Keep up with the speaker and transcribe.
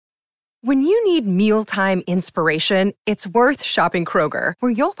When you need mealtime inspiration, it's worth shopping Kroger,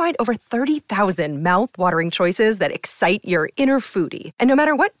 where you'll find over 30,000 mouth-watering choices that excite your inner foodie. And no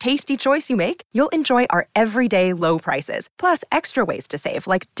matter what tasty choice you make, you'll enjoy our everyday low prices, plus extra ways to save,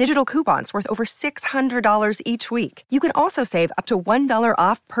 like digital coupons worth over $600 each week. You can also save up to $1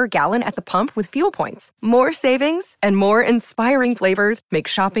 off per gallon at the pump with fuel points. More savings and more inspiring flavors make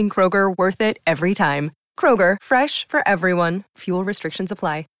shopping Kroger worth it every time. Kroger, fresh for everyone. Fuel restrictions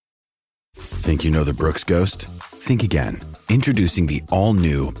apply. Think you know the Brooks Ghost? Think again. Introducing the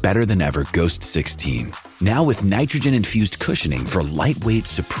all-new, better-than-ever Ghost 16. Now with nitrogen-infused cushioning for lightweight,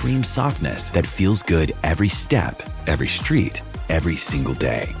 supreme softness that feels good every step, every street, every single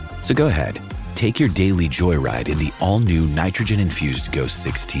day. So go ahead, take your daily joyride in the all-new nitrogen-infused Ghost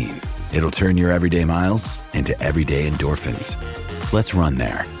 16. It'll turn your everyday miles into everyday endorphins. Let's run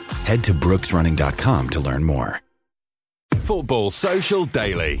there. Head to brooksrunning.com to learn more. Football Social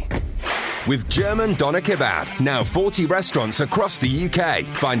Daily. With German Doner Kebab, now 40 restaurants across the UK.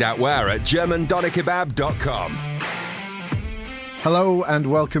 Find out where at germandonerkebab.com. Hello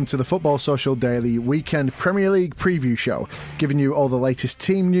and welcome to the Football Social Daily Weekend Premier League Preview Show, giving you all the latest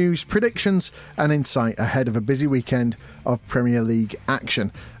team news, predictions and insight ahead of a busy weekend of Premier League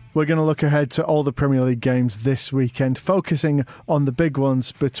action. We're going to look ahead to all the Premier League games this weekend, focusing on the big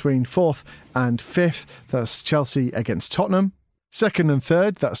ones between 4th and 5th. That's Chelsea against Tottenham. 2nd and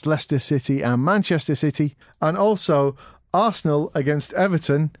 3rd, that's Leicester City and Manchester City. And also Arsenal against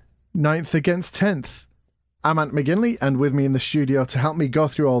Everton, 9th against 10th. I'm Ant McGinley, and with me in the studio to help me go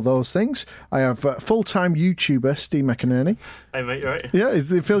through all those things, I have full-time YouTuber Steve McInerney. Hey mate, you right? Yeah,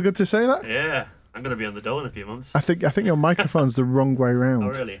 does it feel good to say that? Yeah. I'm going to be on the dole in a few months. I think your microphone's the wrong way round. Oh,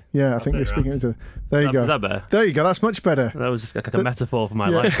 really? Yeah, I think you're speaking into... There you go. Is that better? There you go, that's much better. That was just like a metaphor for my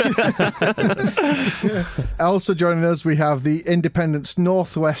life. Yeah. Also joining us, we have the Independent's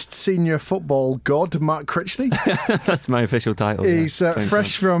Northwest Senior Football God, Mark Critchley. That's my official title. He's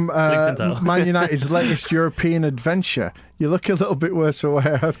fresh from Man United's latest European adventure. You look a little bit worse for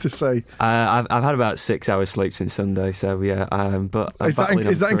wear, I have to say. I've had about 6 hours sleep since Sunday, so yeah. But is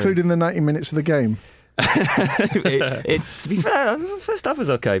that including the 90 minutes of the game? To be fair, the first half was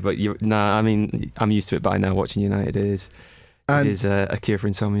okay, but I'm used to it by now. Watching United is a cure for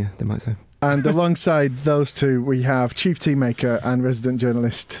insomnia, they might say. And alongside those two, we have Chief Teammaker and resident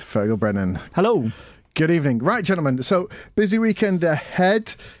journalist Fergal Brennan. Hello. Good evening. Right, gentlemen, so busy weekend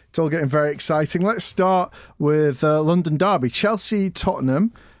ahead. It's all getting very exciting. Let's start with London Derby.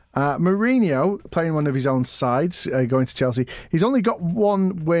 Chelsea-Tottenham. Mourinho playing one of his own sides, going to Chelsea. He's only got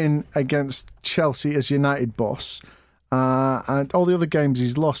one win against Chelsea as United boss. And all the other games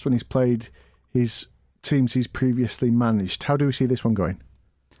he's lost when he's played his teams he's previously managed. How do we see this one going?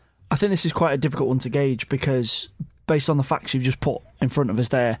 I think this is quite a difficult one to gauge because based on the facts you've just put in front of us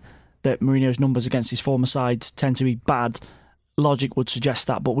there, that Mourinho's numbers against his former sides tend to be bad. Logic would suggest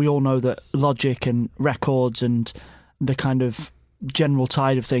that, but we all know that logic and records and the kind of general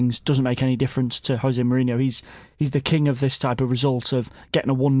tide of things doesn't make any difference to Jose Mourinho. He's the king of this type of result, of getting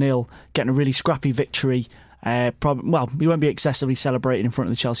a 1-0, getting a really scrappy victory. He won't be excessively celebrating in front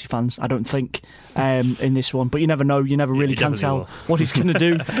of the Chelsea fans, I don't think, in this one. But you never know. You never really can tell what he's going to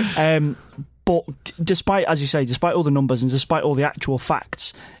do. But despite all the numbers and despite all the actual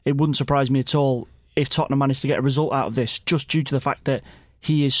facts, it wouldn't surprise me at all if Tottenham managed to get a result out of this, just due to the fact that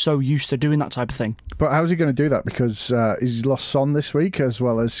he is so used to doing that type of thing. But how's he going to do that? Because he's lost Son this week, as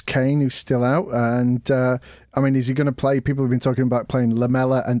well as Kane, who's still out. And, is he going to play... People have been talking about playing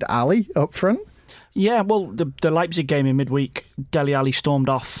Lamela and Ali up front. Yeah, well, the Leipzig game in midweek, Dele Alli stormed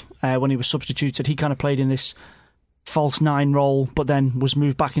off when he was substituted. He kind of played in this false nine role, but then was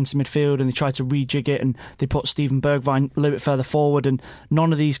moved back into midfield, and they tried to rejig it, and they put Steven Bergwijn a little bit further forward, and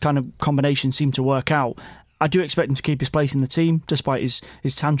none of these kind of combinations seemed to work out. I do expect him to keep his place in the team, despite his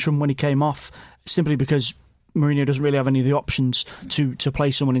tantrum when he came off, simply because Mourinho doesn't really have any of the options to play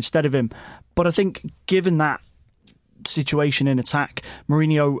someone instead of him. But I think, given that situation in attack,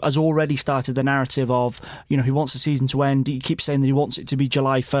 Mourinho has already started the narrative of, he wants the season to end. He keeps saying that he wants it to be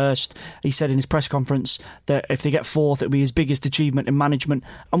July 1st. He said in his press conference that if they get 4th, it'll be his biggest achievement in management.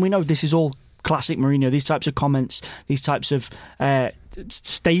 And we know this is all classic Mourinho. These types of comments, these types of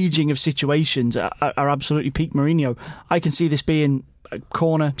staging of situations are absolutely peak Mourinho. I can see this being a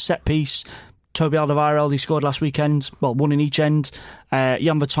corner, set piece, Toby Alderweireld, he scored last weekend, one in each end,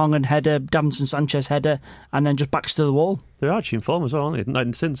 Jan Vertonghen header, Davinson Sanchez header, and then just backs to the wall. They're actually in form as well, aren't they?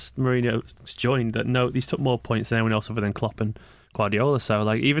 And since Mourinho's joined, he's took more points than anyone else other than Klopp and Guardiola.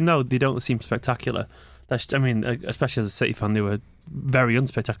 So, even though they don't seem spectacular, especially as a City fan, they were very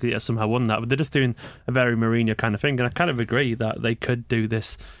unspectacular, yet somehow won that. But they're just doing a very Mourinho kind of thing, and I kind of agree that they could do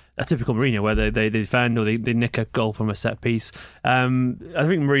this a typical Mourinho where they defend or they nick a goal from a set piece. I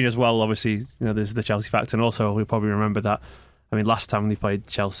think Mourinho as well, obviously, there's the Chelsea factor, and also we probably remember that. I mean, last time they played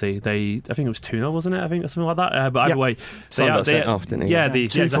Chelsea, I think it was 2-0, wasn't it? I think something like that. But either way, they got sent off, didn't he? Yeah,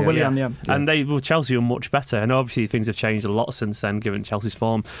 for Willian, yeah. And Chelsea were much better. And obviously things have changed a lot since then, given Chelsea's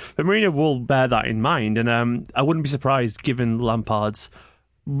form. But Mourinho will bear that in mind, and I wouldn't be surprised, given Lampard's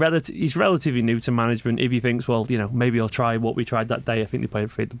he's relatively new to management, if he thinks, well, maybe I'll try what we tried that day. I think they played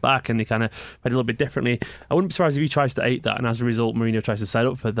at the back and they kind of played a little bit differently. I wouldn't be surprised if he tries to aid that, and as a result Mourinho tries to set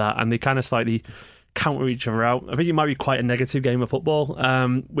up for that, and they kind of slightly counter each other out. I think it might be quite a negative game of football,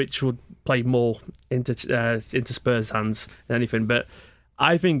 which would play more into Spurs' hands than anything. But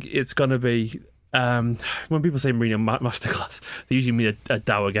I think it's going to be, when people say Mourinho masterclass, they usually mean a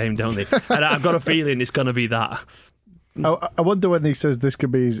dour game, don't they? And I've got a feeling it's going to be that. I wonder when he says this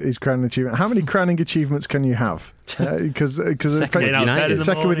could be his crowning achievement. How many crowning achievements can you have? Because second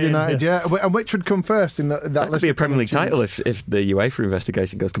with United, yeah. And which would come first in that list? That could be a Premier League title if the UEFA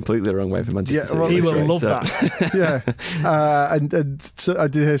investigation goes completely the wrong way for Manchester City. He will love that. Yeah. And so I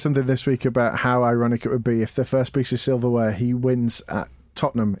did hear something this week about how ironic it would be if the first piece of silverware he wins at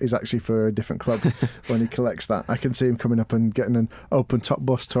Tottenham is actually for a different club when he collects that. I can see him coming up and getting an open top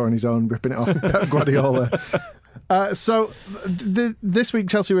bus tour on his own, ripping it off Pep Guardiola. So this week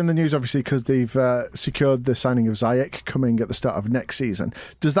Chelsea were in the news obviously because they've secured the signing of Ziyech coming at the start of next season.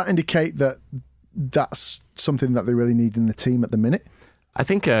 Does that indicate that that's something that they really need in the team at the minute? I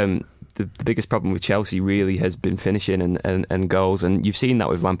think the biggest problem with Chelsea really has been finishing and goals, and you've seen that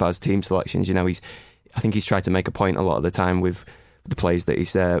with Lampard's team selections. I think he's tried to make a point a lot of the time with the players that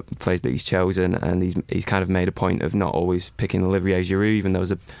he's chosen, and he's kind of made a point of not always picking Olivier Giroud, even though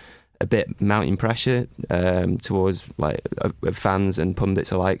there was a bit mounting pressure towards like fans and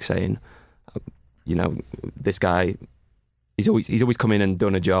pundits alike, saying, this guy, he's always come in and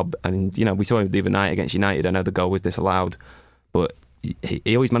done a job. And we saw him the other night against United. I know the goal was disallowed, but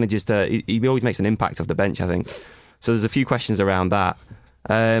he always manages to. He always makes an impact off the bench, I think. So there's a few questions around that.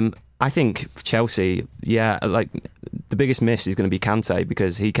 I think for Chelsea, like the biggest miss is going to be Kante,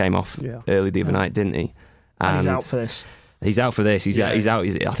 because he came off early the other night, didn't he? And he's out for this. He's out for this. He's out.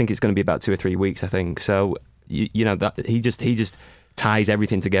 I think it's going to be about 2 or 3 weeks. I think so. That he just ties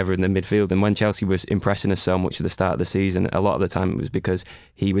everything together in the midfield. And when Chelsea was impressing us so much at the start of the season, a lot of the time it was because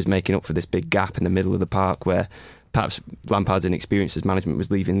he was making up for this big gap in the middle of the park where perhaps Lampard's inexperience as management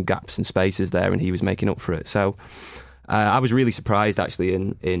was leaving gaps and spaces there, and he was making up for it. So I was really surprised actually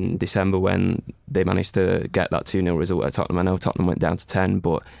in December when they managed to get that 2-0 result at Tottenham. I know Tottenham went down to 10,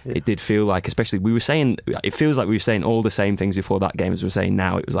 but it did feel like, especially it feels like we were saying all the same things before that game as we're saying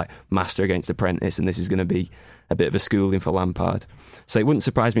now. It was like master against apprentice, and this is going to be a bit of a schooling for Lampard. So it wouldn't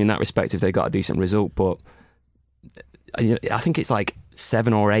surprise me in that respect if they got a decent result, but I think it's like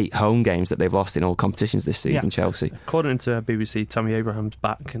 7 or 8 home games that they've lost in all competitions this season, Chelsea. According to BBC, Tammy Abraham's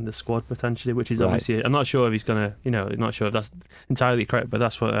back in the squad potentially, which is obviously, I'm not sure if he's going to, not sure if that's entirely correct, but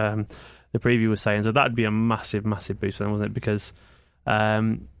that's what the preview was saying. So that'd be a massive, massive boost for them, wasn't it? Because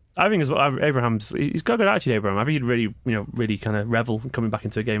I think as well, he's got a good attitude, Abraham. I think he'd really kind of revel coming back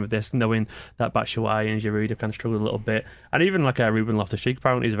into a game of this, knowing that Batshuayi and Giroud have kind of struggled a little bit. And even like Ruben Loftus-Cheek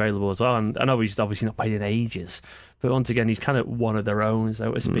apparently is available as well. And I know he's obviously not played in ages, but once again, he's kind of one of their own,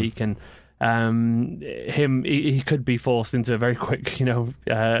 so to speak. And he could be forced into a very quick,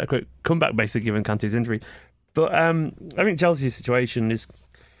 quick comeback, basically, given Kante's injury. But I think Chelsea's situation is,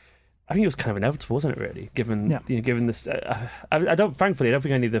 I think it was kind of inevitable, wasn't it? Really, given this, thankfully, I don't think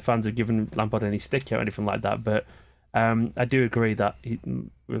any of the fans have given Lampard any stick or anything like that. But I do agree that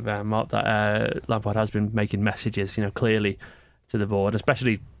with Mark that Lampard has been making messages, clearly to the board,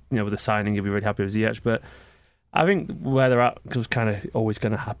 especially with the signing. You'll be really happy with Ziyech, but I think where they're at was kind of always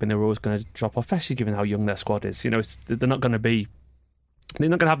going to happen. They're always going to drop off, especially given how young their squad is. They're not going to be. They're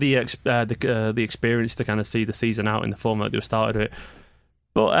not going to have the experience to kind of see the season out in the form that they started it.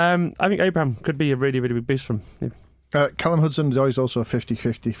 But I think Abraham could be a really, really big boost from him. Callum Hudson is also a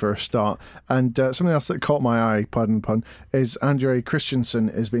 50-50 for a start. And something else that caught my eye, pardon the pun, is Andre Christensen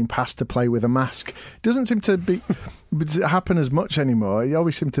is being passed to play with a mask. Doesn't seem to be happen as much anymore. It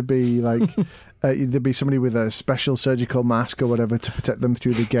always seemed to be like there'd be somebody with a special surgical mask or whatever to protect them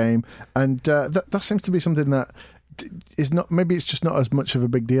through the game. And that seems to be something that is not, maybe it's just not as much of a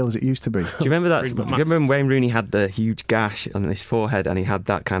big deal as it used to be. Do you remember that? Do you remember when Wayne Rooney had the huge gash on his forehead and he had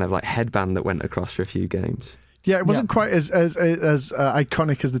that kind of like headband that went across for a few games? Yeah, it wasn't quite as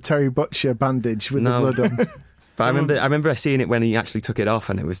iconic as the Terry Butcher bandage with the blood on. But I remember seeing it when he actually took it off,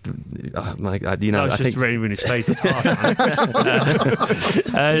 and it was, oh my God, you know, I think raining in his face. It's hard.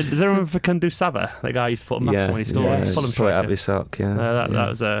 Does anyone remember Kundu Sava? The guy used to put a mask on when he scored. Yeah, pull it out of his sock. Yeah, that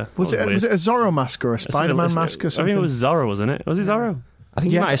was a. Was it a Zorro mask or a Spider-Man mask or something? I think it was Zorro, wasn't it? Was it Zorro? I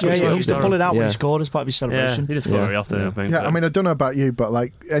think he might have switched he it used to pull it out when he scored as part of his celebration. Yeah, he does score very often, I think. Yeah, I mean, I don't know about you, but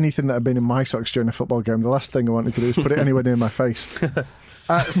like anything that had been in my socks during a football game, the last thing I wanted to do was put it anywhere near my face.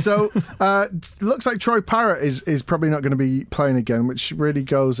 Looks like Troy Parrott is probably not going to be playing again, which really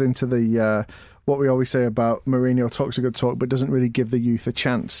goes into the what we always say about Mourinho talks a good talk, but doesn't really give the youth a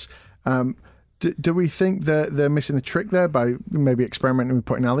chance. Do we think that they're missing a trick there by maybe experimenting with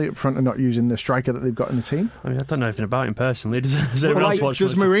putting Ali up front and not using the striker that they've got in the team? I mean, I don't know anything about him personally. Does anyone else watch?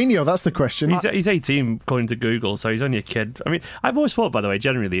 Does Mourinho? That's the question. He's 18, according to Google, so he's only a kid. I mean, I've always thought, by the way,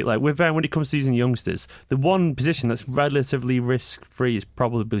 generally, like when it comes to using youngsters, the one position that's relatively risk-free is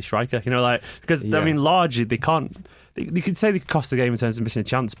probably striker. You know, like because I mean, largely they can't. You could say they could cost the game in terms of missing a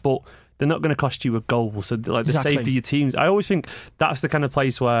chance, but they're not going to cost you a goal. So, like, the safety of your teams, I always think that's the kind of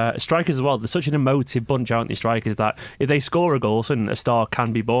place where strikers as well, they're such an emotive bunch, aren't they, strikers, that if they score a goal, suddenly a star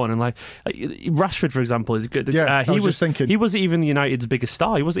can be born. And, like Rashford, for example, is good. Yeah, I was just thinking. He wasn't even United's biggest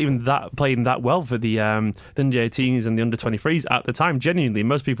star. He wasn't even playing that well for the under-18s and the under-23s at the time. Genuinely,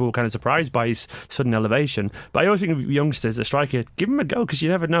 most people were kind of surprised by his sudden elevation. But I always think of youngsters, a striker, give him a go, because you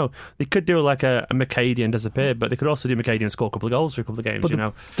never know. They could do like a McAdie and disappear, but they could also do McAdie and score a couple of goals for a couple of games,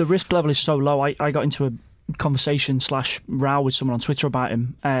 but the risk level is so low. I got into a conversation/row with someone on Twitter about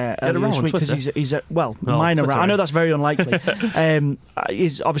him earlier this week because he's a minor row. I know that's very unlikely.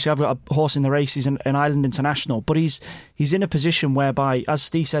 He's obviously, I've got a horse in the race. He's an Ireland international, but he's in a position whereby, as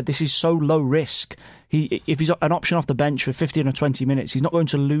Steve said, this is so low risk. If he's an option off the bench for 15 or 20 minutes, he's not going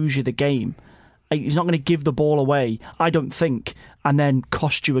to lose you the game. He's not going to give the ball away, I don't think, and then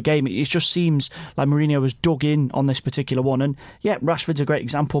cost you a game. It just seems like Mourinho has dug in on this particular one. And yeah, Rashford's a great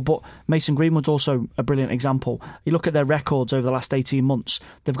example, but Mason Greenwood's also a brilliant example. You look at their records over the last 18 months,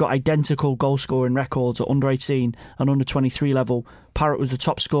 they've got identical goal-scoring records at under-18 and under-23 level. Parrott was the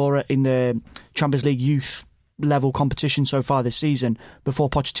top scorer in the Champions League youth level competition so far this season before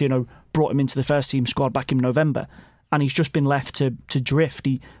Pochettino brought him into the first team squad back in November. And he's just been left to drift.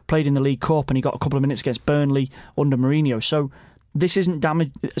 He played in the League Cup and he got a couple of minutes against Burnley under Mourinho. So this is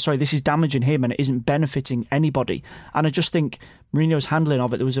damaging him and it isn't benefiting anybody. And I just think Mourinho's handling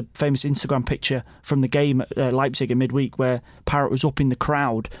of it. There was a famous Instagram picture from the game at Leipzig in midweek where Parrott was up in the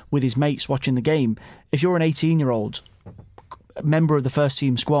crowd with his mates watching the game. If you're an 18-year-old member of the first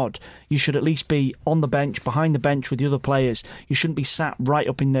team squad, you should at least be on the bench, behind the bench with the other players. You shouldn't be sat right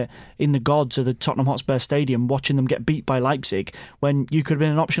up in the gods of the Tottenham Hotspur Stadium watching them get beat by Leipzig when you could have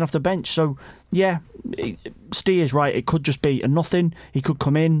been an option off the bench. So yeah, Steve is right, it could just be a nothing. He could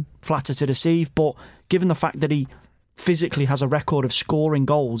come in, flatter to deceive, but given the fact that he physically has a record of scoring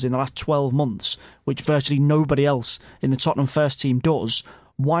goals in the last 12 months, which virtually nobody else in the Tottenham first team does,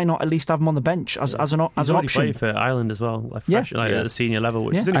 why not at least have him on the bench as an option? He's played for Ireland as well, at the senior level,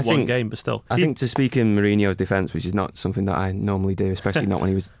 which is only one game, but still. I think to speak in Mourinho's defence, which is not something that I normally do, especially not when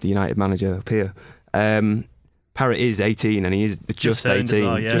he was the United manager up here, Parrott is 18 and he is just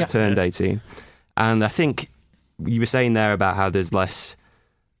 18, turned 18. And I think you were saying there about how there's less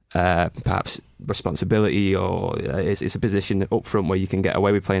perhaps responsibility, or it's a position up front where you can get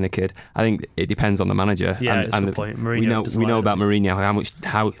away with playing a kid. I think it depends on the manager. Yeah, that's a good point. We know about Mourinho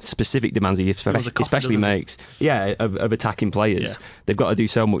how specific demands he especially makes. Yeah, of attacking players. Yeah. They've got to do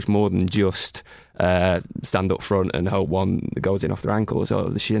so much more than just stand up front and hope one goes in off their ankles or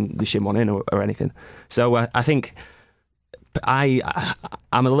the shin one in or anything. So I think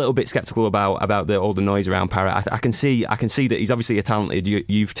I'm a little bit sceptical about all the noise around Parrott. I can see that he's obviously a talented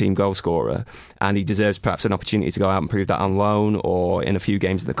youth team goal scorer, and he deserves perhaps an opportunity to go out and prove that on loan or in a few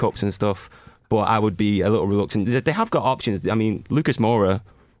games in the cups and stuff. But I would be a little reluctant. They have got options. I mean, Lucas Moura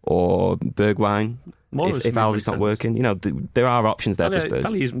or Bergwijn. If Ali's not working, you know, there are options there for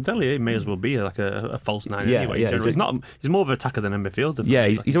Spurs. Dele may as well be like a false nine anyway. Yeah, he's more of an attacker than a midfielder. Yeah,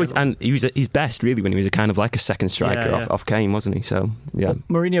 he's always, and he was at his best really when he was a kind of like a second striker off Kane, wasn't he? So yeah, but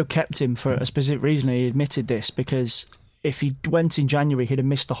Mourinho kept him for a specific reason. He admitted this because if he went in January, he'd have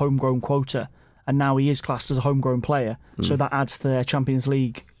missed the homegrown quota, and now he is classed as a homegrown player. So that adds to their Champions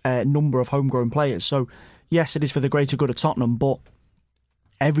League number of homegrown players. So yes, it is for the greater good of Tottenham, but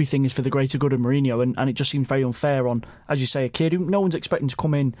everything is for the greater good of Mourinho, and it just seems very unfair on, as you say, a kid who no one's expecting to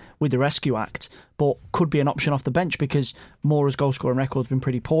come in with the rescue act, but could be an option off the bench because Moura's goal-scoring record's been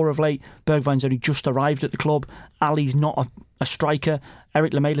pretty poor of late. Bergwijn's only just arrived at the club. Ali's not a striker.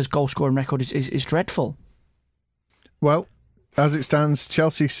 Eric Lamela's goal-scoring record is dreadful. Well, As it stands,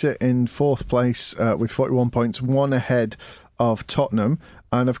 Chelsea sit in 4th place with 41 points, one ahead of Tottenham.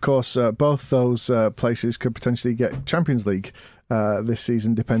 And of course, both those places could potentially get Champions League this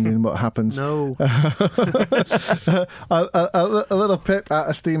season, depending on what happens. No. a little pip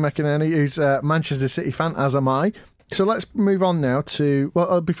at Steve McInerney, who's a Manchester City fan, as am I. So let's move on now to,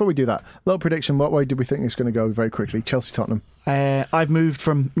 well, before we do that, little prediction. What way do we think it's going to go very quickly? Chelsea-Tottenham. I've moved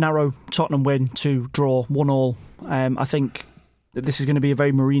from narrow Tottenham win to draw 1-1. I think that this is going to be a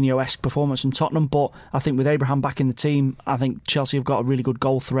very Mourinho-esque performance from Tottenham, but I think with Abraham back in the team, I think Chelsea have got a really good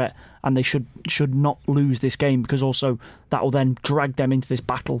goal threat, and they should not lose this game, because also that will then drag them into this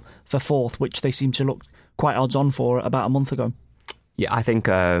battle for 4th, which they seem to look quite odds on for about a month ago. Yeah, I think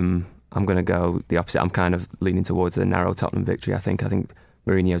I'm going to go the opposite. I'm kind of leaning towards a narrow Tottenham victory. I think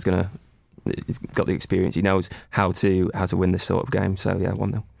Mourinho's he's got the experience. He knows how to win this sort of game. So yeah,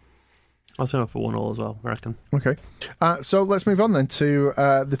 1-0. I was going for 1-1 as well, I reckon. Okay. So let's move on then to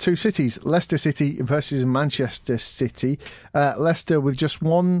the two cities. Leicester City versus Manchester City. Leicester with just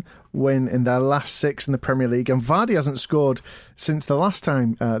one win in their last 6 in the Premier League. And Vardy hasn't scored since the last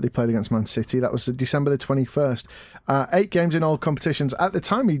time they played against Man City. That was December the 21st. 8 games in all competitions. At the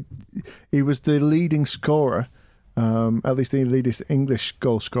time, he was the leading scorer, at least the leading English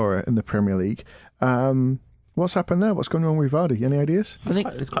goal scorer in the Premier League. What's happened there? What's going on with Vardy? Any ideas? I think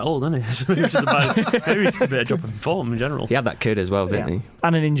it's quite old, isn't it? So maybe it's just a bit of drop in form in general. He had that kid as well, didn't he?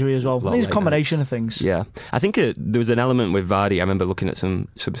 And an injury as well. I think it's a combination of things. Yeah. I think there was an element with Vardy. I remember looking at some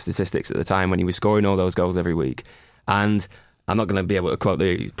statistics at the time when he was scoring all those goals every week. And I'm not going to be able to quote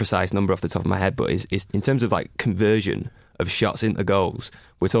the precise number off the top of my head, but is in terms of like conversion of shots into goals,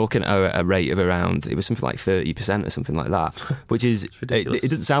 we're talking at a rate of around, it was something like 30% or something like that, which is it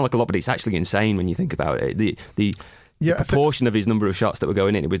doesn't sound like a lot, but it's actually insane when you think about it. The proportion of his number of shots that were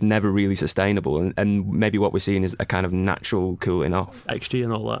going in, it was never really sustainable, and maybe what we're seeing is a kind of natural cooling off. XG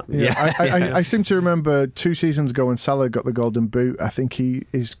and all that. Yeah. I seem to remember 2 seasons ago when Salah got the Golden Boot, I think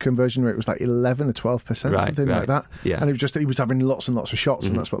his conversion rate was like 11 or 12%, something like that. Yeah. And he was having lots and lots of shots,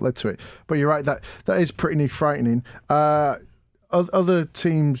 and that's what led to it. But you're right, that is pretty frightening. Other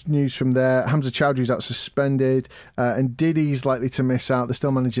teams' news from there: Hamza Chowdhury's out suspended, and Diddy's likely to miss out. They're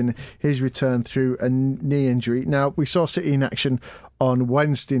still managing his return through a knee injury. Now, we saw City in action on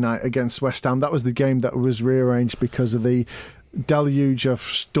Wednesday night against West Ham. That was the game that was rearranged because of the deluge of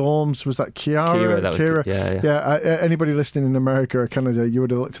storms. Was that Kira? Yeah. Anybody listening in America or Canada, you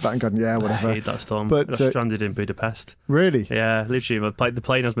would have looked at that and gone, yeah, whatever. I hate that storm. But I got stranded in Budapest. Really? Yeah, literally. The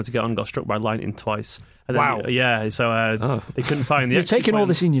plane I was meant to get on got struck by lightning twice. And wow. Yeah, so they couldn't find the. You're taking all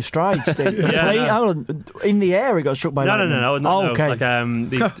this in your stride, Steve. In the air, it got struck by lightning. No. Okay. Like,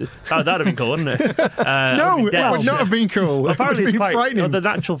 that would have been cool, wouldn't it? No, it would not have been cool. Well, apparently, it's quite frightening. The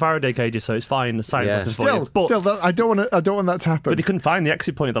natural Faraday cages, so it's fine. The science lesson for you. Still, I don't want that to happen. But they couldn't find the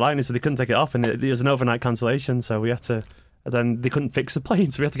exit point of the lightning, so they couldn't take it off, and it was an overnight cancellation. So we had to. And then they couldn't fix the plane,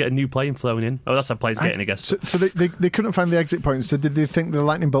 so we had to get a new plane flown in. Oh, that's how planes getting, I guess. So they couldn't find the exit point, so did they think the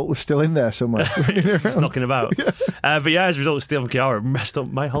lightning bolt was still in there somewhere? It's knocking about. But yeah, as a result, Steven Chiara messed up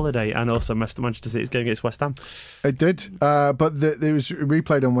my holiday and also messed up Manchester City's game against West Ham. It did, but it was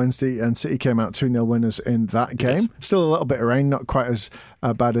replayed on Wednesday, and City came out 2-0 winners in that game. Still a little bit of rain, not quite as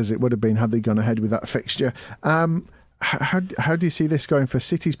bad as it would have been had they gone ahead with that fixture. How do you see this going for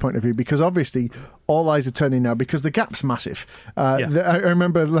City's point of view? Because obviously all eyes are turning now because the gap's massive. I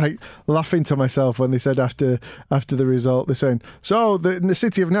remember laughing to myself when they said after the result, they're saying, so the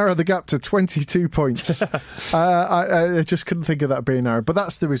City have narrowed the gap to 22 points. I just couldn't think of that being narrowed. But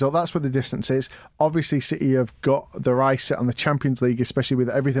that's the result. That's where the distance is. Obviously City have got their eyes set on the Champions League, especially with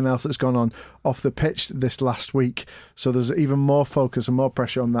everything else that's gone on off the pitch this last week. So there's even more focus and more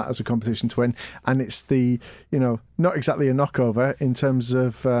pressure on that as a competition to win. And it's not exactly a knockover in terms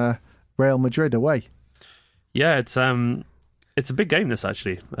of Real Madrid away. Yeah, it's a big game. This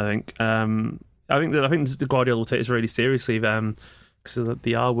actually, I think. I think the Guardiola will take this really seriously because of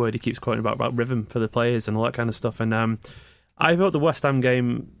the R word he keeps quoting about rhythm for the players and all that kind of stuff. And I thought the West Ham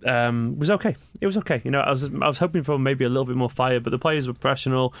game was okay. It was okay. I was hoping for maybe a little bit more fire, but the players were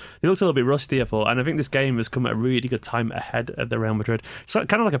professional. They looked a little bit rusty, I thought, and I think this game has come at a really good time ahead of the Real Madrid. It's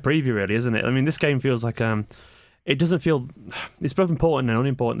kind of like a preview, really, isn't it? I mean, this game feels like. It doesn't feel... It's both important and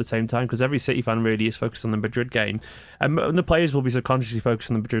unimportant at the same time because every City fan really is focused on the Madrid game. And the players will be subconsciously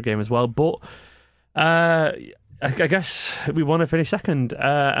focused on the Madrid game as well. But I guess we want to finish second.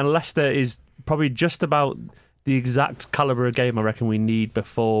 And Leicester is probably just about the exact calibre of game I reckon we need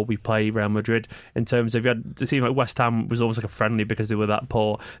before we play Real Madrid. In terms of, you had to seem like West Ham was almost like a friendly because they were that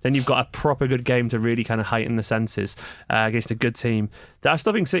poor. Then you've got a proper good game to really kind of heighten the senses against a good team. I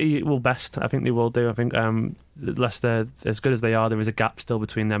still think City will best. I think they will do. I think Leicester, as good as they are, there is a gap still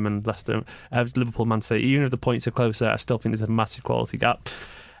between them and Leicester, Liverpool, Man City. Even if the points are closer, I still think there's a massive quality gap.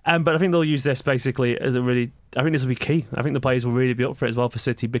 But I think they'll use this basically as I think this will be key. I think the players will really be up for it as well for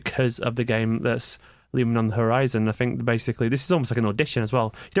City because of the game that's looming on the horizon. I think basically this is almost like an audition as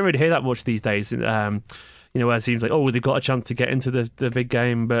well. You don't really hear that much these days, where it seems like, they've got a chance to get into the big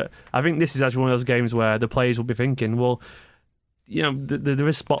game. But I think this is actually one of those games where the players will be thinking, well, there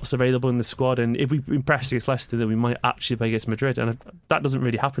is spots available in the squad, and if we impress against Leicester, then we might actually play against Madrid. And that doesn't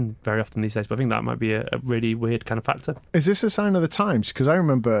really happen very often these days, but I think that might be a really weird kind of factor. Is this a sign of the times? Because I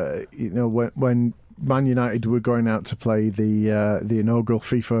remember, when Man United were going out to play the inaugural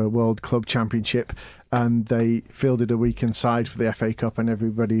FIFA World Club Championship, and they fielded a weekend side for the FA Cup, and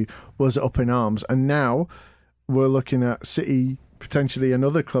everybody was up in arms. And now we're looking at City, potentially, and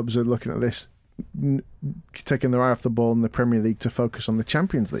other clubs are looking at this, taking their eye off the ball in the Premier League to focus on the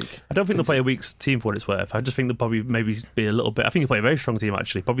Champions League. I don't think they'll play a weak team for what it's worth. I just think they'll probably maybe be a little bit. I think they'll play a very strong team,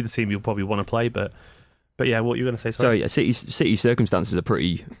 actually. Probably the team you'll probably want to play, but yeah, what you were going to say? Sorry. City's circumstances are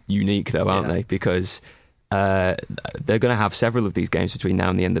pretty unique, though, aren't they? Because they're going to have several of these games between now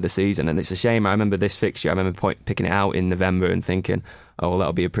and the end of the season, and it's a shame. I remember this fixture. I remember picking it out in November and thinking,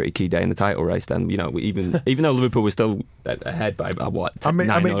 that'll be a pretty key day in the title race. Then, even though Liverpool was still ahead by 9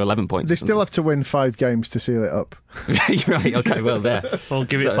 or 11 points, they still have to win 5 games to seal it up. You're right. Okay, well, there. Well,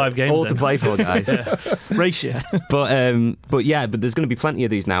 give it 5 games. All to play for, guys. Ratio. But there's going to be plenty of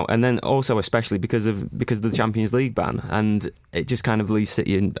these now, and then also especially because of the Champions League ban, and it just kind of leaves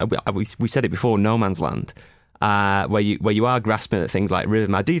City in. We said it before, no man's land. Where you are grasping at things like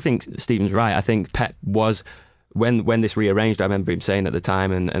rhythm. I do think Stephen's right. I think Pep was, when this rearranged, I remember him saying at the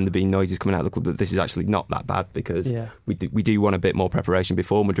time, and there being noises coming out of the club, that this is actually not that bad, because we do want a bit more preparation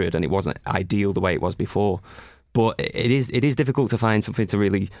before Madrid, and it wasn't ideal the way it was before. But it is difficult to find something to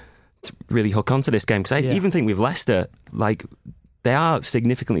really hook onto this game, because I even think with Leicester, like, they are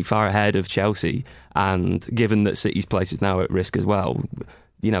significantly far ahead of Chelsea, and given that City's place is now at risk as well,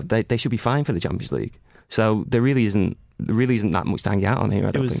 they should be fine for the Champions League. So there really isn't that much to hang out on here.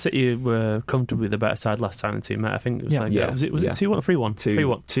 I don't think. City were comfortably the better side last time the two met. I think it was was it 2-1 or 3-1?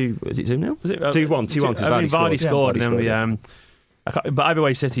 2-1. Was it 2-0? Was it 2-1? I mean, Vardy scored, and then but either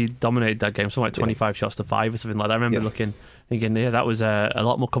way, City dominated that game. Something like 25 shots to 5 or something like that. I remember thinking, that was a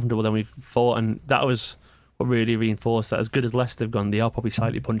lot more comfortable than we thought, and that was what really reinforced that as good as Leicester have gone, they are probably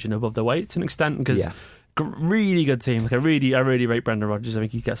slightly punching above their weight to an extent, because. Really good team. I really rate Brendan Rodgers. I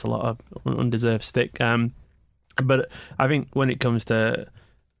think he gets a lot of undeserved stick. But I think when it comes to,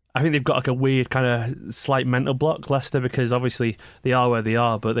 I think they've got like a weird kind of slight mental block, Leicester, because obviously they are where they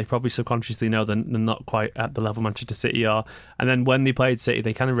are, but they probably subconsciously know they're not quite at the level Manchester City are. And then when they played City,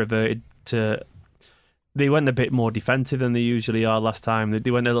 they kind of reverted to. They went a bit more defensive than they usually are last time.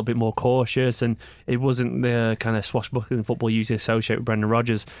 They went a little bit more cautious, and it wasn't the kind of swashbuckling football you usually associate with Brendan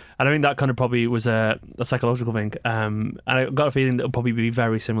Rodgers. And I think that kind of probably was a psychological thing. And I got a feeling that it'll probably be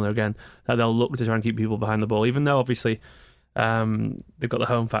very similar again, that they'll look to try and keep people behind the ball, even though obviously they've got the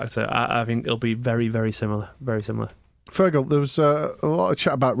home factor. I think it'll be very, very similar. Very similar. Fergal, there was a lot of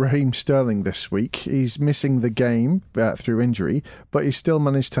chat about Raheem Sterling this week. He's missing the game through injury, but he's still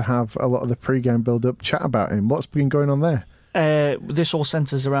managed to have a lot of the pre-game build-up chat about him. What's been going on there? This all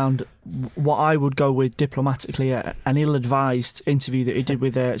centres around what I would go with diplomatically, an ill-advised interview that he did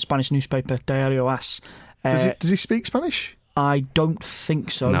with a Spanish newspaper, Diario AS. Does he speak Spanish? I don't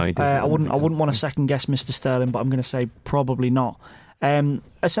think so. No, he doesn't. I wouldn't want to second guess Mr. Sterling, but I'm going to say probably not.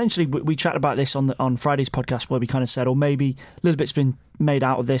 Essentially, we chatted about this on Friday's podcast, where we kind of said, maybe a little bit's been made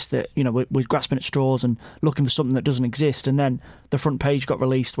out of this, that we're grasping at straws and looking for something that doesn't exist. And then the front page got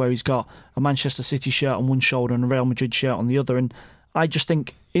released where he's got a Manchester City shirt on one shoulder and a Real Madrid shirt on the other. And I just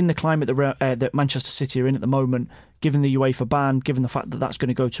think in the climate that Manchester City are in at the moment, given the UEFA ban, given the fact that that's going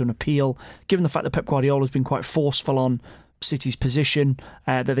to go to an appeal, given the fact that Pep Guardiola has been quite forceful on City's position,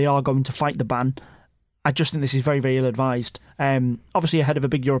 that they are going to fight the ban, I just think this is very, very ill-advised. Obviously, ahead of a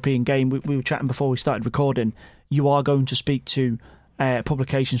big European game, we were chatting before we started recording, you are going to speak to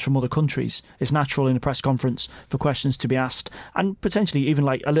publications from other countries. It's natural in a press conference for questions to be asked, and potentially even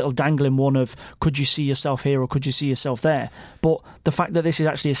like a little dangling one of, could you see yourself here or could you see yourself there? But the fact that this is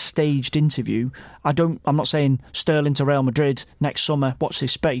actually a staged interview, I'm not saying Sterling to Real Madrid next summer, watch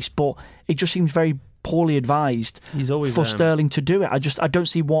this space, but it just seems very poorly advised for Sterling to do it. I don't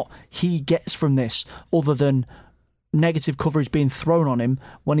see what he gets from this other than negative coverage being thrown on him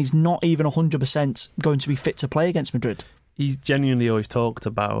when he's not even 100% going to be fit to play against Madrid. He's genuinely always talked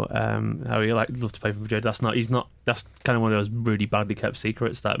about how he love to play for Madrid. That's kind of one of those really badly kept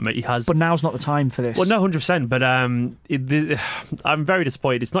secrets that he has. But now's not the time for this. Well, no, 100%. But I'm very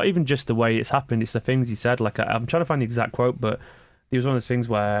disappointed. It's not even just the way it's happened; it's the things he said. Like I'm trying to find the exact quote, but it was one of those things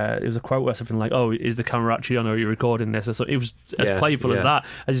where it was a quote where something like, "Oh, is the camera actually on? Or are you recording this?" So it was as playful as that,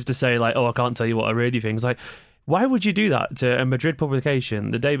 as if to say like, "Oh, I can't tell you what I really think." It's like, why would you do that to a Madrid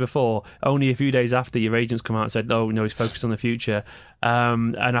publication the day before, only a few days after your agents come out and said, "Oh, no, he's focused on the future,"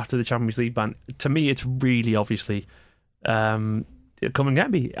 and after the Champions League ban? To me, it's really obviously come and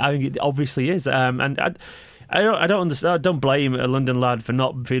get me. I think it obviously is, and I don't understand. I don't blame a London lad for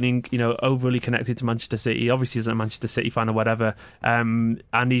not feeling, overly connected to Manchester City. He obviously isn't a Manchester City fan or whatever, and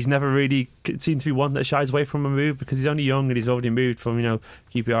he's never really seemed to be one that shies away from a move because he's only young and he's already moved from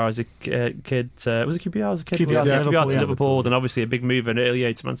QPR as a kid. Was it QPR as a kid? QPR to Liverpool, then obviously a big move in early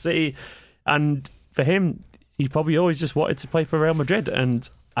age to Man City, and for him, he probably always just wanted to play for Real Madrid, and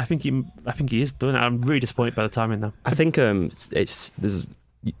I think he is doing it. I'm really disappointed by the timing though. I think there's.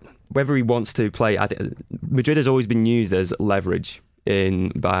 Whether he wants to play, Madrid has always been used as leverage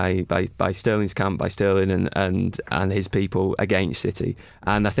by Sterling's camp, by Sterling and his people against City.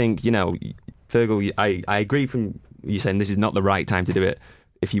 And I think, Fergal, I agree from you saying this is not the right time to do it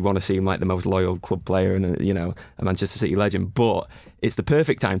if you want to seem like the most loyal club player and a Manchester City legend. But it's the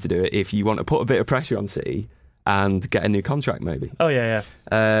perfect time to do it if you want to put a bit of pressure on City and get a new contract, maybe. Oh yeah.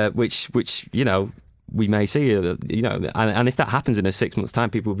 Which we may see, and if that happens in a 6 months' time,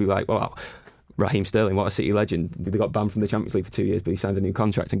 people will be like, "Wow, Raheem Sterling, what a City legend! They got banned from the Champions League for 2 years, but he signed a new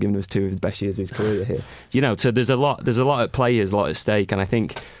contract and given us 2 of his best years of his career here." So there's a lot at play, there's a lot at stake, and I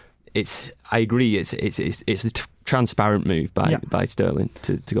think I agree, it's a transparent move by Sterling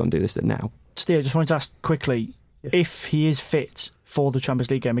to go and do this now. Steve, I just wanted to ask quickly, if he is fit for the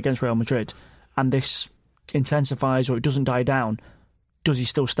Champions League game against Real Madrid, and this intensifies or it doesn't die down, does he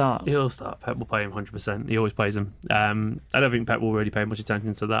still start? He'll start. Pep will play him 100%. He always plays him. I don't think Pep will really pay much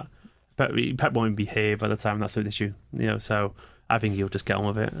attention to that. Pep won't be here by the time that's an issue. So I think he'll just get on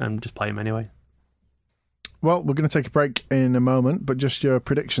with it and just play him anyway. Well, we're going to take a break in a moment, but just your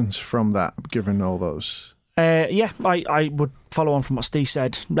predictions from that, given all those. I would follow on from what Steve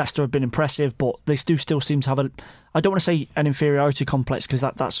said. Leicester have been impressive, but they do still seem to have I don't want to say an inferiority complex because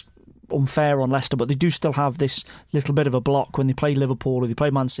that's unfair on Leicester, but they do still have this little bit of a block when they play Liverpool or they play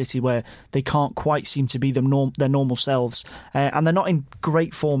Man City where they can't quite seem to be their normal selves, and they're not in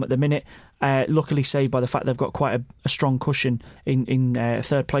great form at the minute, luckily saved by the fact they've got quite a strong cushion in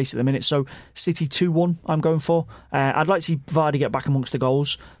third place at the minute. So City 2-1 I'm going for. I'd like to see Vardy get back amongst the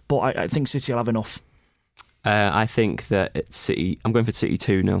goals, but I think City will have enough. I think that it's City. I'm going for City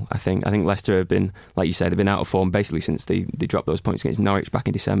 2-0. I think Leicester have been, like you say, they've been out of form basically since they dropped those points against Norwich back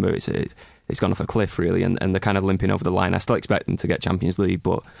in December. It's gone off a cliff really, and they're kind of limping over the line. I still expect them to get Champions League,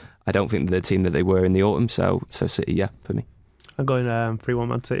 but I don't think they're the team that they were in the autumn. So City, for me. I'm going 3-1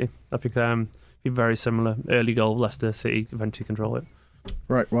 Man City. I think be very similar. Early goal, Leicester, City eventually control it.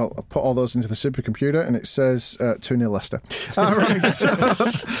 Right, well, I'll put all those into the supercomputer and it says 2-0 Leicester. Right,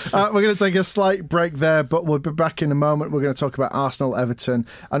 so, we're going to take a slight break there, but we'll be back in a moment. We're going to talk about Arsenal, Everton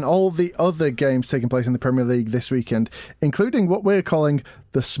and all the other games taking place in the Premier League this weekend, including what we're calling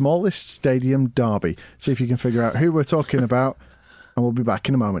the smallest stadium derby. See if you can figure out who we're talking about, and we'll be back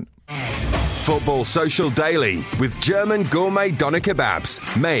in a moment. Football Social Daily with German gourmet doner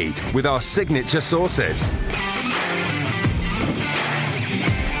kebabs, made with our signature sauces.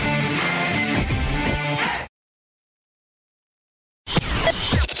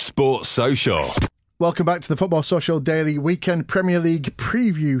 Sports Social. Welcome back to the Football Social Daily Weekend Premier League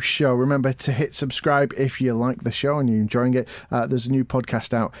Preview Show. Remember to hit subscribe if you like the show and you're enjoying it. There's a new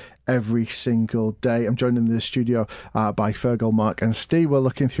podcast out every single day. I'm joined in the studio by Fergal, Mark and Steve. We're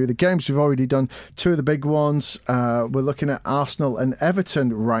looking through the games. We've already done 2 of the big ones. We're looking at Arsenal and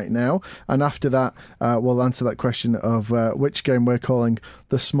Everton right now. And after that, we'll answer that question of which game we're calling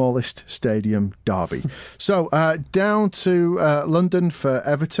the smallest stadium derby. So down to London for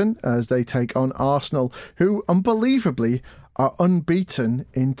Everton as they take on Arsenal, who unbelievably are unbeaten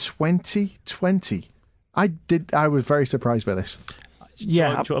in 2020. I was very surprised by this. Do you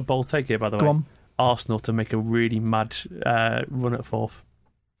want a bold take here, by the way? Go on. Arsenal to make a really mad run at 4th.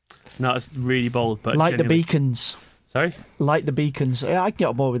 No, it's really bold, but like the Beacons. Sorry? Like the Beacons. Yeah, I can get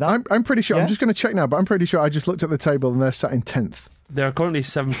on board with that. I'm pretty sure. Yeah? I'm just going to check now, but I'm pretty sure I just looked at the table and they're sat in 10th. They're currently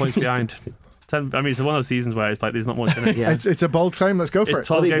 7 points behind. It's one of those seasons where it's like there's not much in it. Yeah. It's a bold claim. Let's go for it.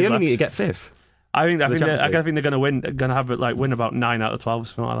 12 games they only left. need to get 5th. I think they're going to win. Going to have it win about 9 out of 12,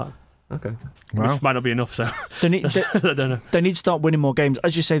 something like that. Okay. Wow. Which might not be enough, so They need, I don't know. they need to start winning more games.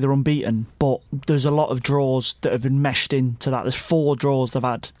 As you say, they're unbeaten, but there's a lot of draws that have been meshed into that. There's 4 draws they've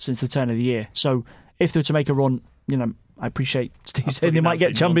had since the turn of the year. So if they were to make a run, I appreciate Steve saying they might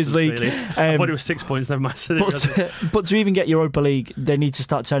get Champions League. Really. I thought it was 6 points, never mind. But to even get Europa League, they need to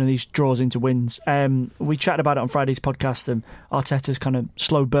start turning these draws into wins. We chatted about it on Friday's podcast, and Arteta's kind of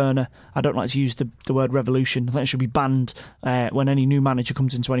slow burner. I don't like to use the word revolution. I think it should be banned when any new manager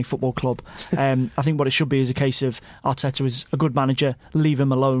comes into any football club. I think what it should be is a case of Arteta is a good manager, leave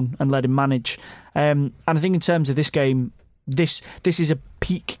him alone and let him manage. And I think in terms of this game, this is a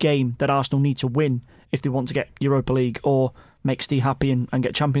peak game that Arsenal need to win if they want to get Europa League or make Steve happy and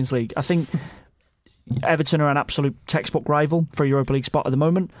get Champions League. I think Everton are an absolute textbook rival for a Europa League spot at the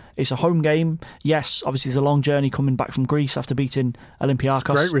moment. It's a home game. Yes, obviously there's a long journey coming back from Greece after beating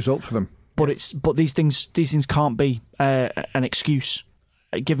Olympiacos. Great result for them. But these things can't be an excuse,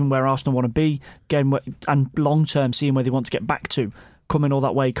 given where Arsenal want to be, again, and long term seeing where they want to get back to. Coming all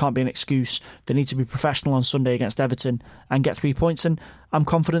that way can't be an excuse. They need to be professional on Sunday against Everton and get 3 points, and I'm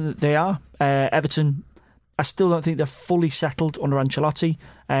confident that they are. Everton, I still don't think they're fully settled under Ancelotti,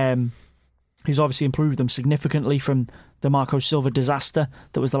 who's obviously improved them significantly from the Marco Silva disaster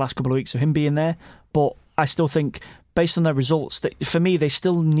that was the last couple of weeks of him being there. But I still think, based on their results, that for me they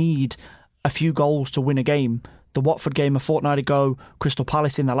still need a few goals to win a game. The Watford game a fortnight ago, Crystal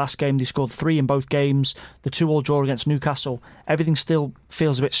Palace in their last game, they scored 3 in both games. The 2-2 draw against Newcastle, everything still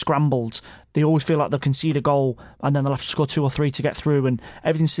feels a bit scrambled. They always feel like they'll concede a goal and then they'll have to score 2 or 3 to get through, and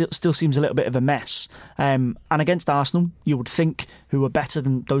everything still seems a little bit of a mess. And against Arsenal, you would think, who are better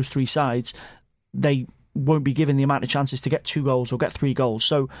than those 3 sides, they won't be given the amount of chances to get 2 goals or get 3 goals.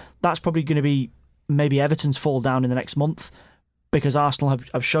 So that's probably going to be maybe Everton's fall down in the next month, because Arsenal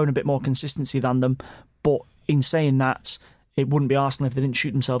have shown a bit more consistency than them. But in saying that, it wouldn't be Arsenal if they didn't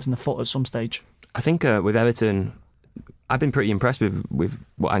shoot themselves in the foot at some stage. I think with Everton, I've been pretty impressed with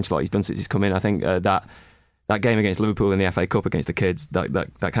what Ancelotti's done since he's come in. I think that game against Liverpool in the FA Cup against the kids, that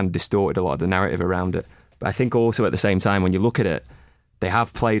kind of distorted a lot of the narrative around it. But I think also at the same time, when you look at it, they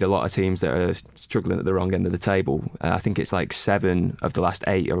have played a lot of teams that are struggling at the wrong end of the table. I think it's like 7 of the last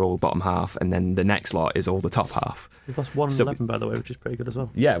 8 are all bottom half, and then the next lot is all the top half. We've lost 1 and 11, by the way, which is pretty good as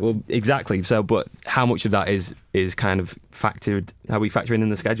well. Yeah, well, exactly. So, but how much of that is kind of factored? How we factor in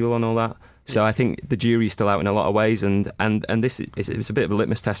the schedule and all that? So I think the jury's still out in a lot of ways, and this it's a bit of a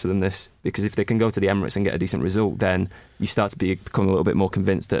litmus test for them. This, because if they can go to the Emirates and get a decent result, then you start to become a little bit more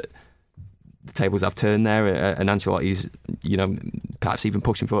convinced that the tables have turned there, and Ancelotti's, perhaps even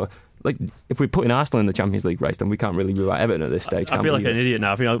pushing for, like, if we're putting Arsenal in the Champions League race, then we can't really rule out Everton at this stage. I feel like an idiot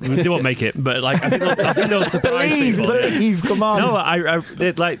now. They won't make it, but like I think they'll surprise people. Believe, come on. No,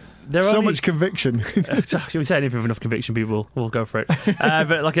 they're So only, much conviction. Should we say anything with enough conviction? People will go for it.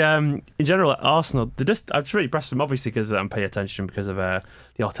 But like in general, Arsenal, I'm just really impressed with them, obviously because I'm paying attention because of the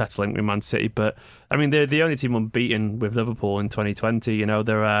Arteta link with Man City. But I mean, they're the only team unbeaten with Liverpool in 2020.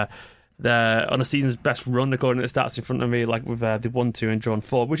 They're on a season's best run according to the stats in front of me, like with the 1-2 and drawn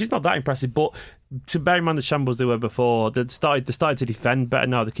 4, which is not that impressive. But to bear in mind the shambles they were before, they started to defend better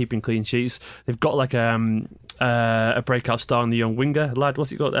now. They're keeping clean sheets. They've got like a breakout star in the young winger lad. What's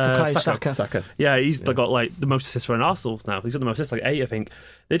he got? Saka. Yeah, he's got like the most assists for an Arsenal now. He's got the most assists, like 8, I think.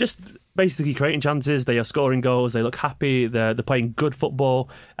 They're just basically creating chances. They are scoring goals. They look happy. They're playing good football,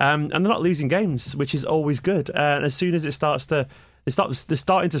 and they're not losing games, which is always good. And as soon as it starts to They're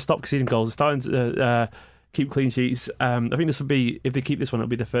starting to stop conceding goals. They're starting to keep clean sheets. I think this will be, if they keep this one, it'll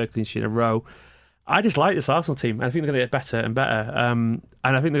be the 3rd clean sheet in a row. I just like this Arsenal team. I think they're going to get better and better. And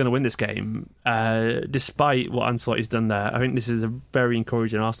I think they're going to win this game, despite what Ancelotti's done there. I think this is a very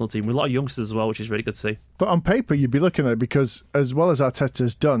encouraging Arsenal team with a lot of youngsters as well, which is really good to see. But on paper, you'd be looking at it because, as well as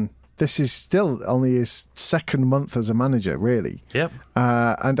Arteta's done, this is still only his 2nd month as a manager, really. Yep.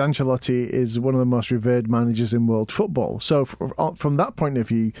 And Ancelotti is one of the most revered managers in world football. So from that point of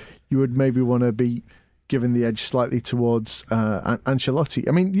view, you would maybe want to be given the edge slightly towards Ancelotti.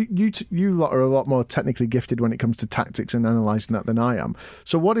 I mean, you lot are a lot more technically gifted when it comes to tactics and analysing that than I am.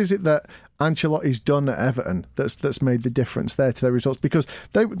 So what is it that Ancelotti's done at Everton that's made the difference there to their results? Because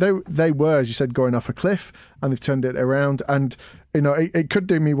they were, as you said, going off a cliff, and they've turned it around. And it could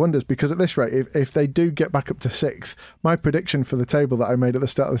do me wonders, because at this rate, if they do get back up to 6th, my prediction for the table that I made at the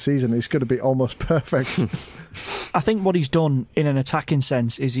start of the season is going to be almost perfect. I think what he's done in an attacking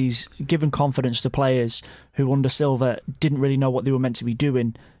sense is he's given confidence to players who under Silva didn't really know what they were meant to be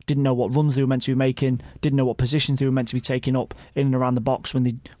doing, didn't know what runs they were meant to be making, didn't know what positions they were meant to be taking up in and around the box when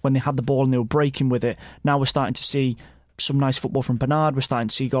they had the ball and they were breaking with it. Now we're starting to see some nice football from Bernard, we're starting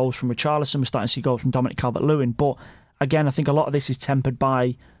to see goals from Richarlison, we're starting to see goals from Dominic Calvert-Lewin. But again, I think a lot of this is tempered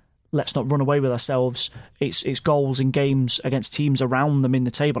by let's not run away with ourselves. It's goals in games against teams around them in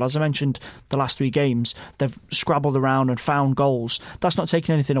the table. As I mentioned, the last 3 games, they've scrabbled around and found goals. That's not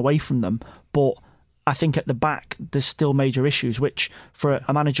taking anything away from them, but I think at the back there's still major issues, which for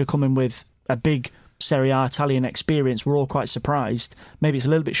a manager coming with a big Serie A Italian experience, we're all quite surprised. Maybe it's a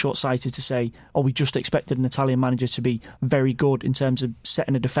little bit short-sighted to say, we just expected an Italian manager to be very good in terms of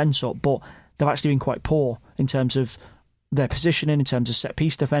setting a defence up, but they've actually been quite poor in terms of their positioning, in terms of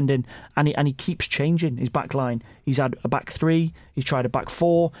set-piece defending, and he keeps changing his back line. He's had a back 3, he's tried a back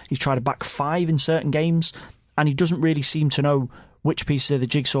 4, he's tried a back 5 in certain games, and he doesn't really seem to know which pieces of the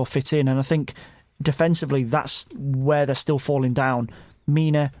jigsaw fit in, and I think defensively that's where they're still falling down.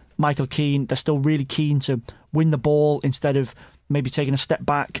 Mina, Michael Keane, they're still really keen to win the ball instead of maybe taking a step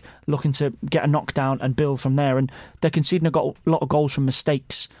back, looking to get a knockdown and build from there. And they're conceding a lot of goals from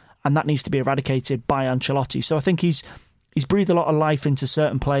mistakes, and that needs to be eradicated by Ancelotti. So I think he's breathed a lot of life into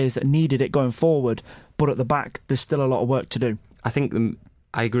certain players that needed it going forward, but at the back, there's still a lot of work to do. I think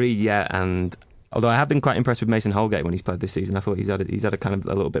I agree, yeah, and although I have been quite impressed with Mason Holgate when he's played this season, I thought he's had a kind of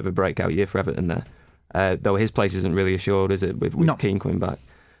a little bit of a breakout year for Everton there. Though his place isn't really assured, is it, with Keane coming back?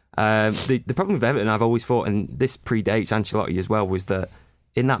 The problem with Everton, I've always thought, and this predates Ancelotti as well, was that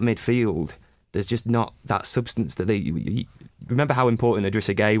in that midfield, there's just not that substance that you remember how important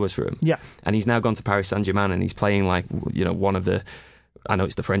Idrissa Gueye was for him. Yeah, and he's now gone to Paris Saint-Germain, and he's playing like one of the. I know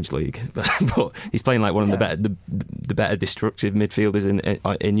it's the French league, but he's playing like one of the better destructive midfielders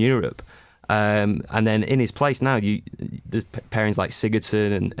in Europe. And then in his place now, there's pairings like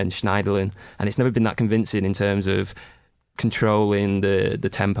Sigurdsson and Schneiderlin, and it's never been that convincing in terms of controlling the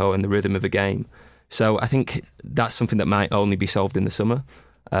tempo and the rhythm of a game. So I think that's something that might only be solved in the summer,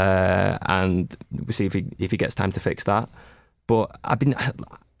 and we'll see if he gets time to fix that. But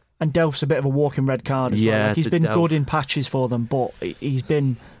and Delph's a bit of a walking red card as well. Like he's been good in patches for them, but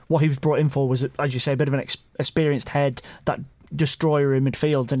what he was brought in for was, as you say, a bit of an experienced head, that destroyer in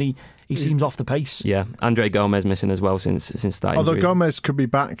midfield, and he seems off the pace. Yeah, Andre Gomez missing as well since that Although injury. Gomez could be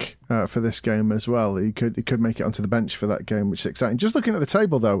back for this game as well. He could make it onto the bench for that game, which is exciting. Just looking at the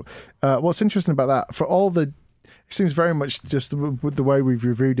table though, what's interesting about that, for all the it seems very much just the way we've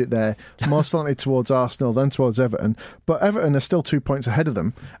reviewed it there, more slightly towards Arsenal than towards Everton. But Everton are still 2 points ahead of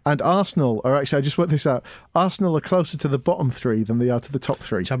them. And Arsenal are actually, I just worked this out, Arsenal are closer to the bottom 3 than they are to the top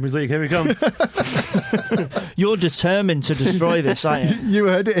 3. Champions League, here we come. You're determined to destroy this, aren't you? You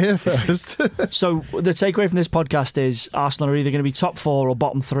heard it here first. So the takeaway from this podcast is Arsenal are either going to be top 4 or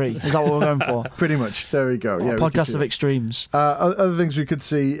bottom 3. Is that what we're going for? Pretty much. There we go. Yeah, podcast of extremes. Other things we could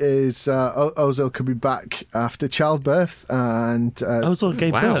see is Ozil could be back after childbirth, and Ozil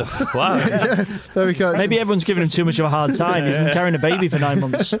gave birth. Wow. Yeah, there we go. Maybe everyone's giving him too much of a hard time. He's been carrying a baby for 9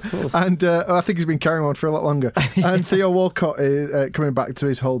 months. And I think he's been carrying one for a lot longer. And Theo Walcott is coming back to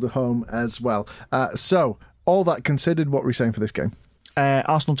his hold at home as well. So, all that considered, what are we saying for this game?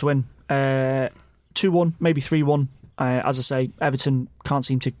 Arsenal to win. 2-1, maybe 3-1. As I say, Everton can't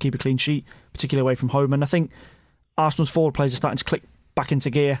seem to keep a clean sheet, particularly away from home. And I think Arsenal's forward players are starting to click back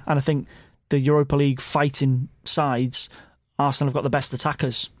into gear. And I think the Europa League fighting sides, Arsenal have got the best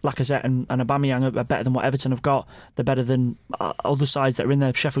attackers. Lacazette and Aubameyang are better than what Everton have got. They're better than other sides that are in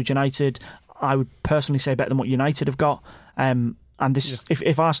there. Sheffield United, I would personally say, better than what United have got. And this,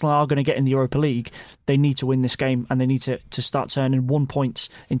 if Arsenal are going to get in the Europa League, they need to win this game, and they need to start turning 1 point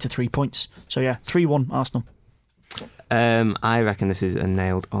into 3 points. So yeah, 3-1 Arsenal. I reckon this is a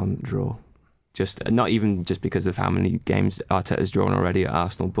nailed-on draw. Just not even just because of how many games Arteta's drawn already at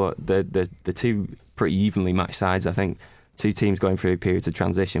Arsenal, but the two pretty evenly matched sides. I think two teams going through periods of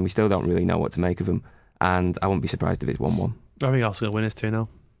transition. We still don't really know what to make of them, and I wouldn't be surprised if it's 1-1. I think Arsenal will win this 2-0.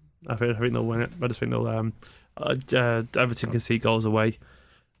 I think they'll win it. I just think they'll. Everton can see goals away.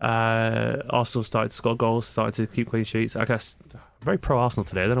 Arsenal started to score goals, started to keep clean sheets. I guess I'm very pro Arsenal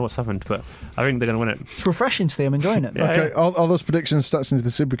today. I don't know what's happened, but I think they're going to win it. It's refreshing to see them enjoying it. Okay, all those predictions stats into the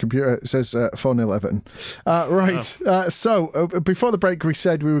supercomputer. It says 4-0 Everton. Right. So before the break, we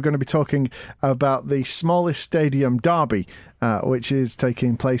said we were going to be talking about the smallest stadium derby, which is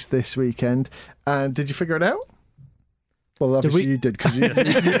taking place this weekend. And did you figure it out? Well, obviously you did, because you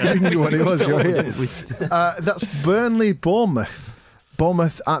knew what it was. You're here. That's Burnley-Bournemouth.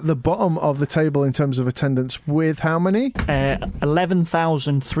 Bournemouth at the bottom of the table in terms of attendance with how many?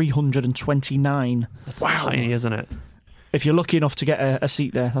 11,329. That's tiny, isn't it? if you're lucky enough to get a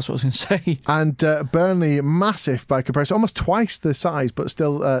seat there, that's what I was going to say. And Burnley, massive by comparison, almost twice the size, but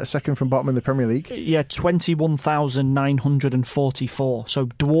still second from bottom in the Premier League. Yeah, 21,944. So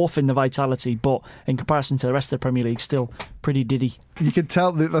dwarfing the vitality, but in comparison to the rest of the Premier League, still pretty diddy. You can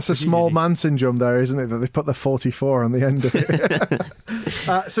tell that's a small man syndrome there, isn't it? That they've put the 44 on the end of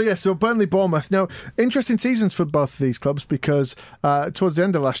it. So Burnley, Bournemouth. Now, interesting seasons for both of these clubs because towards the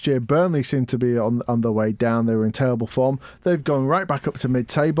end of last year, Burnley seemed to be on the way down. They were in terrible form. They've gone right back up to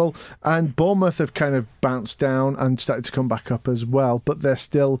mid-table, and Bournemouth have kind of bounced down and started to come back up as well, but they're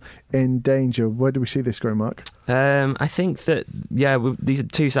still in danger. Where do we see this going, Mark? I think that, these are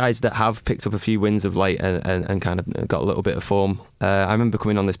two sides that have picked up a few wins of late and kind of got a little bit of form. I remember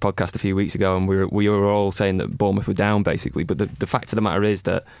coming on this podcast a few weeks ago and we were all saying that Bournemouth were down, basically, but the fact of the matter is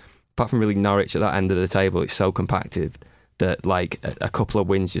that apart from really Norwich at that end of the table, it's so compacted that like a couple of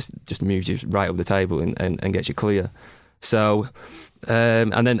wins just moves you right up the table and gets you clear. So,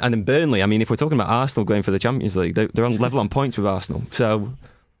 and then Burnley. I mean, if we're talking about Arsenal going for the Champions League, they're on level on points with Arsenal. So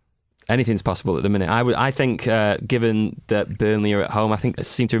anything's possible at the minute. I think, given that Burnley are at home, I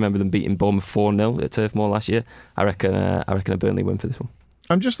seem to remember them beating Bournemouth 4-0 at Turf Moor last year. I reckon a Burnley win for this one.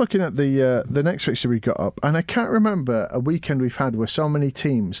 I'm just looking at the next fixture we got up, and I can't remember a weekend we've had where so many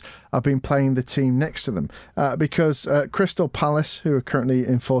teams have been playing the team next to them because Crystal Palace, who are currently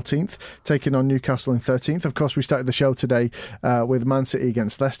in 14th, taking on Newcastle in 13th. Of course, we started the show today with Man City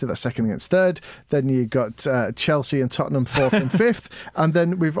against Leicester, that's second against third. Then you got Chelsea and Tottenham 4th and 5th. And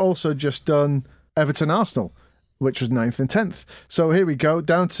then we've also just done Everton-Arsenal, which was 9th and 10th. So here we go,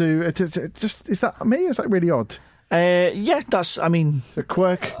 down to... is that me? Is that really odd? That's, I mean... The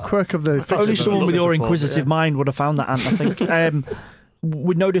quirk of the... Only someone with your inquisitive mind would have found that, Ant, I think.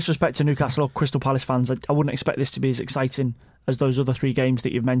 With no disrespect to Newcastle or Crystal Palace fans, I wouldn't expect this to be as exciting as those other three games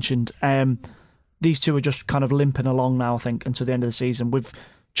that you've mentioned. These two are just kind of limping along now, I think, until the end of the season. We've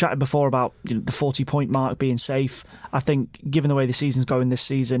chatted before about the 40-point mark being safe. I think, given the way the season's going this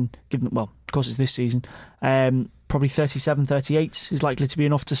season, of course it's this season, probably 37, 38 is likely to be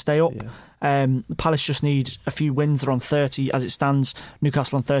enough to stay up. Yeah. Palace just need a few wins. They're on 30 as it stands.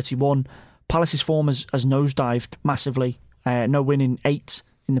 Newcastle on 31. Palace's form has nosedived massively. No win in 8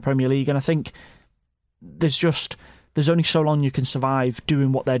 in the Premier League. And I think there's only so long you can survive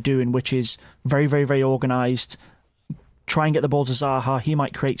doing what they're doing, which is very, very, very organised. Try and get the ball to Zaha. He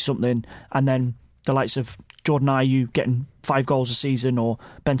might create something. And then the likes of Jordan Ayew getting 5 goals a season or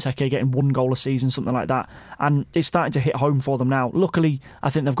Benteke getting 1 goal a season, something like that. And it's starting to hit home for them now. Luckily,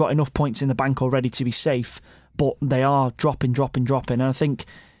 I think they've got enough points in the bank already to be safe, but they are dropping. And I think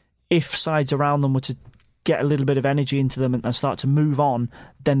if sides around them were to get a little bit of energy into them and start to move on,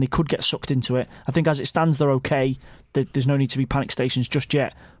 then they could get sucked into it. I think as it stands, they're okay. There's no need to be panic stations just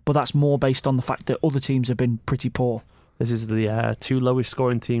yet, but that's more based on the fact that other teams have been pretty poor. This is the 2 lowest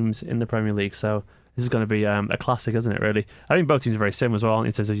scoring teams in the Premier League, so this is going to be a classic, isn't it, really? I think both teams are very similar as well.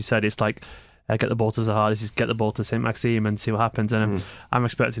 It says, as you said, it's like get the ball to Zaha, this is get the ball to St Maxime and see what happens. And I'm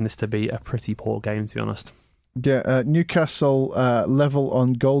expecting this to be a pretty poor game, to be honest. Yeah, Newcastle level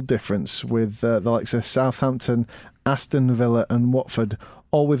on goal difference with the likes of Southampton, Aston Villa and Watford,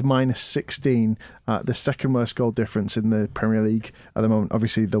 all with minus 16. The second worst goal difference in the Premier League at the moment,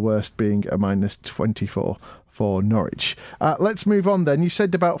 obviously the worst being a minus 24 for Norwich. Let's move on then. You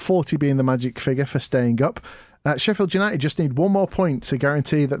said about 40 being the magic figure for staying up. Sheffield United just need 1 more point to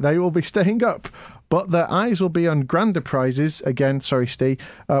guarantee that they will be staying up. But their eyes will be on grander prizes. Again, sorry, Steve,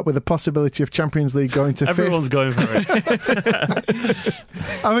 with the possibility of Champions League going to 5th. Everyone's going for it.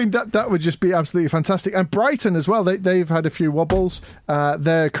 I mean, that would just be absolutely fantastic. And Brighton as well, they've had a few wobbles.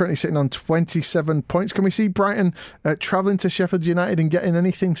 They're currently sitting on 27 points. Can we see Brighton travelling to Sheffield United and getting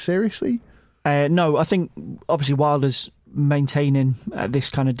anything seriously? No, I think obviously Wilder's maintaining this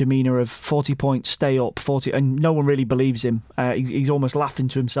kind of demeanour of 40 points, stay up, 40, and no one really believes him. He's almost laughing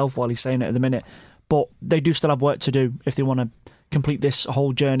to himself while he's saying it at the minute. But they do still have work to do if they want to complete this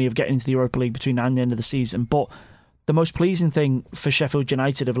whole journey of getting into the Europa League between now and the end of the season. But the most pleasing thing for Sheffield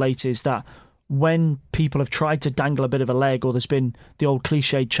United of late is that when people have tried to dangle a bit of a leg, or there's been the old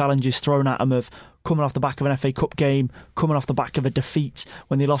cliched challenges thrown at them of coming off the back of an FA Cup game, coming off the back of a defeat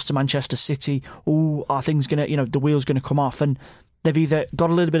when they lost to Manchester City, are things going to, the wheel's going to come off? And they've either got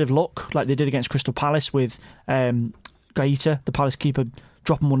a little bit of luck, like they did against Crystal Palace with Gaeta, the Palace keeper,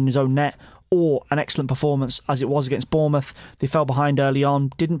 dropping one in his own net, or an excellent performance as it was against Bournemouth. They fell behind early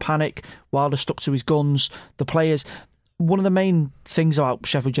on, didn't panic, Wilder stuck to his guns, the players. One of the main things about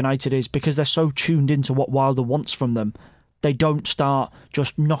Sheffield United is because they're so tuned into what Wilder wants from them, they don't start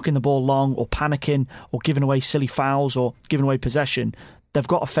just knocking the ball long or panicking or giving away silly fouls or giving away possession. they've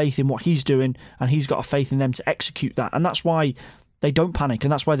got a faith in what he's doing, and he's got a faith in them to execute that. And that's why they don't panic,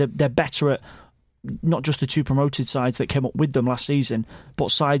 and that's why they're better at not just the two promoted sides that came up with them last season, but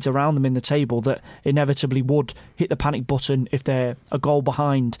sides around them in the table that inevitably would hit the panic button if they're a goal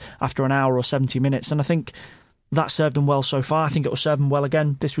behind after an hour or 70 minutes. And I think that served them well so far. I think it will serve them well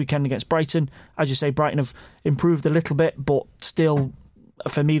again this weekend against Brighton. As you say, Brighton have improved a little bit, but still,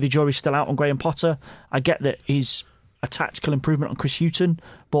 for me, the jury's still out on Graham Potter. I get that he's a tactical improvement on Chris Hughton,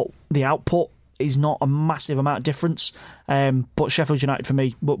 but the output is not a massive amount of difference. But Sheffield United, for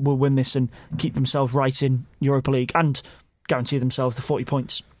me, will win this and keep themselves right in Europa League and guarantee themselves the 40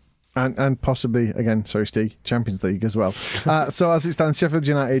 points. And possibly, again, sorry Steve, Champions League as well. So as it stands, Sheffield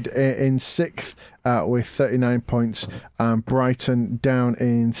United in 6th with 39 points, Brighton down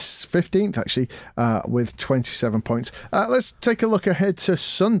in 15th actually with 27 points. Let's take a look ahead to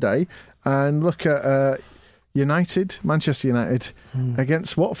Sunday and look at Manchester United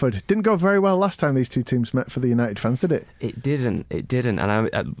against Watford. Didn't go very well last time these two teams met for the United fans, did it? It didn't.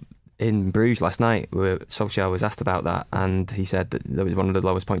 And in Bruges last night, where Solskjaer was asked about that, and he said that that was one of the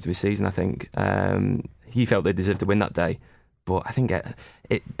lowest points of his season, I think. He felt they deserved to win that day. But I think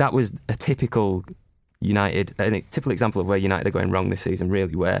that was a typical typical example of where United are going wrong this season,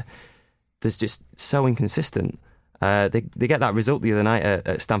 really, where there's just so inconsistent. They get that result the other night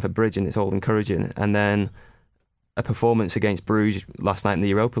at Stamford Bridge, and it's all encouraging. And then a performance against Bruges last night in the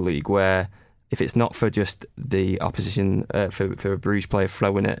Europa League, where if it's not for just the opposition, for a Bruges player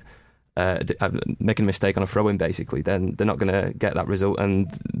throwing it, making a mistake on a throw-in, basically, then they're not going to get that result, and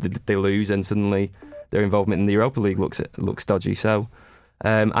they lose, and suddenly their involvement in the Europa League looks dodgy. So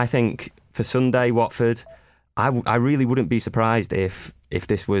I think for Sunday, Watford, I really wouldn't be surprised if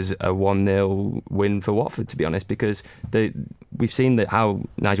this was a 1-0 win for Watford, to be honest, because we've seen how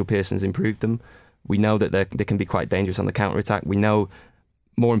Nigel Pearson's improved them. We know that they can be quite dangerous on the counter-attack. We know,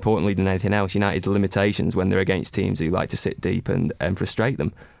 more importantly than anything else, United's limitations when they're against teams who like to sit deep and frustrate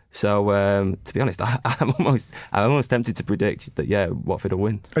them. So, to be honest, I'm almost tempted to predict that, Watford will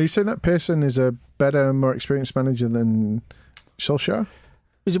win. Are you saying that Pearson is a better, more experienced manager than Solskjaer?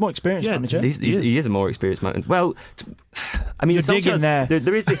 He's a more experienced manager. He is a more experienced manager. Well, I mean, you're digging there.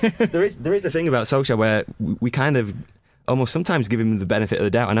 There is a thing about Solskjaer where we kind of almost sometimes give him the benefit of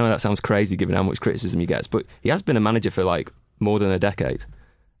the doubt. I know that sounds crazy given how much criticism he gets, but he has been a manager for like more than a decade.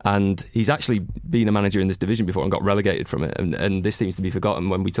 And he's actually been a manager in this division before and got relegated from it. And this seems to be forgotten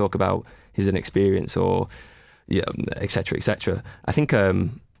when we talk about his inexperience or, et cetera, et cetera. I think, there's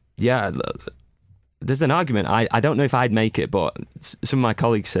an argument. I don't know if I'd make it, but some of my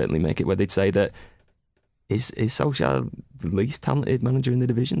colleagues certainly make it, where they'd say that is Solskjaer the least talented manager in the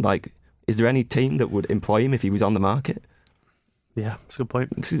division? Like, is there any team that would employ him if he was on the market? Yeah, that's a good point.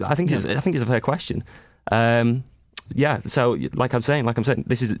 I think it's a fair question. So like I'm saying,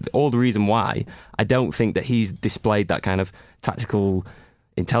 this is all the reason why I don't think that he's displayed that kind of tactical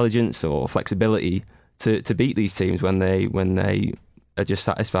intelligence or flexibility to beat these teams when they are just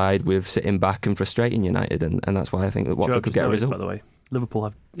satisfied with sitting back and frustrating United, and that's why I think that Watford could get a result. By the way, Liverpool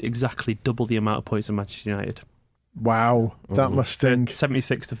have exactly double the amount of points as Manchester United. Wow, that must stink.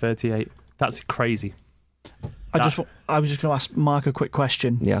 76 to 38. That's crazy. I was just going to ask Mark a quick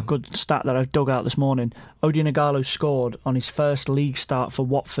question. Yeah. Good stat that I dug out this morning. Odion Ighalo scored on his first league start for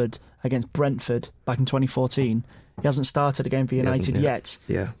Watford against Brentford back in 2014. He hasn't started a game for United yet.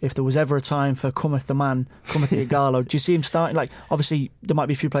 Yeah. If there was ever a time for cometh the man, cometh the Ighalo, do you see him starting? Like, obviously, there might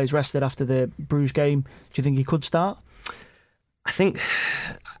be a few players rested after the Bruges game. Do you think he could start? I think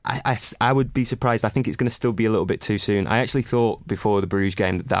I would be surprised. I think it's going to still be a little bit too soon. I actually thought before the Bruges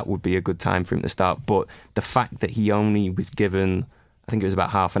game that would be a good time for him to start, but the fact that he only was given, I think it was about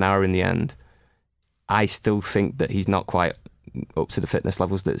half an hour in the end, I still think that he's not quite up to the fitness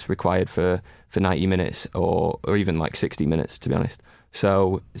levels that's required for 90 minutes or even like 60 minutes, to be honest.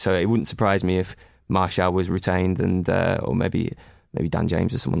 So it wouldn't surprise me if Martial was retained and or maybe Dan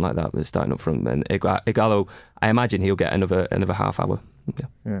James or someone like that was starting up front. And Ighalo, I imagine he'll get another half hour.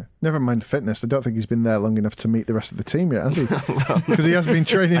 Yeah. Never mind fitness. I don't think he's been there long enough to meet the rest of the team yet, has he? Because he has been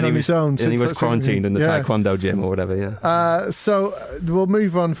training on his own. And he was quarantined in the Taekwondo gym or whatever, So we'll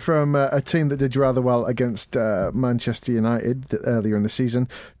move on from a team that did rather well against Manchester United earlier in the season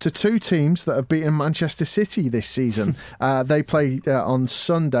to two teams that have beaten Manchester City this season. They play on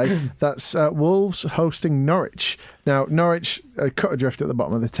Sunday. That's Wolves hosting Norwich. Now, Norwich cut adrift at the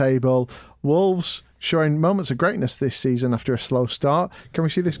bottom of the table. Wolves showing moments of greatness this season after a slow start. Can we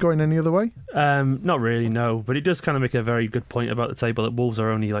see this going any other way? Not really, no. But it does kind of make a very good point about the table that Wolves are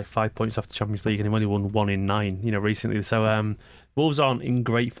only like 5 points off the Champions League and they've only won 1 in 9, recently. So Wolves aren't in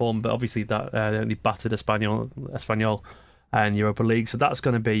great form, but obviously that they only battered Espanyol and Europa League. So that's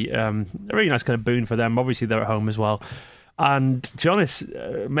going to be a really nice kind of boon for them. Obviously, they're at home as well. And to be honest,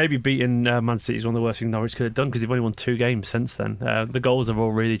 maybe beating Man City is one of the worst things Norwich could have done, because they've only won 2 games since then. The goals have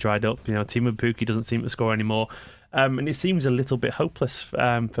all really dried up. Timo Pukki doesn't seem to score anymore. And it seems a little bit hopeless for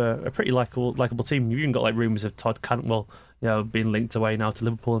a pretty likeable team. You've even got rumours of Todd Cantwell, being linked away now to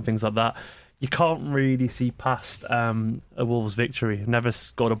Liverpool and things like that. You can't really see past a Wolves victory. Never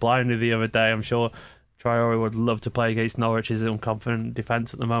scored a blinder the other day. I'm sure Traore would love to play against Norwich's unconfident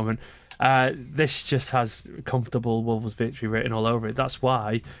defence at the moment. This just has comfortable Wolves victory written all over it. That's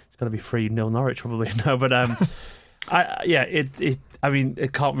why it's going to be 3-0 Norwich probably. No, but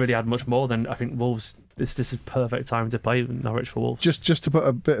it can't really add much more than, I think, Wolves. This is perfect time to play Norwich for Wolves. Just to put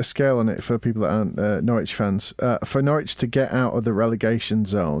a bit of scale on it for people that aren't Norwich fans, for Norwich to get out of the relegation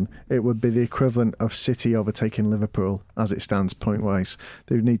zone, it would be the equivalent of City overtaking Liverpool as it stands point-wise.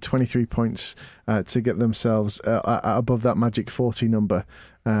 They would need 23 points to get themselves above that magic 40 number.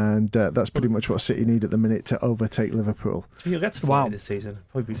 And that's pretty much what City need at the minute to overtake Liverpool. You'll get to 40 this season.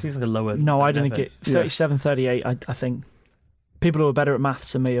 Probably seems like a lower. No, I don't think it. 37, 38. I think people who are better at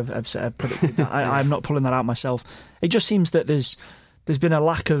maths than me have predicted that. I'm not pulling that out myself. It just seems that there's been a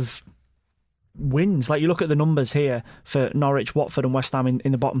lack of wins. You look at the numbers here for Norwich, Watford, and West Ham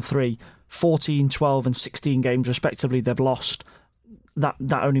in the bottom 3, 14, 12, and 16 games respectively. They've lost.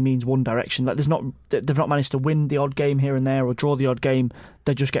 That only means one direction. They've not managed to win the odd game here and there or draw the odd game.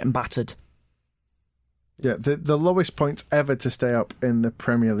 They're just getting battered. Yeah, the lowest points ever to stay up in the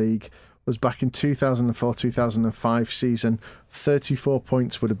Premier League was back in 2004-2005 season. 34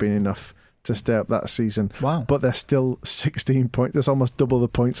 points would have been enough to stay up that season. Wow. But they're still 16 points. That's almost double the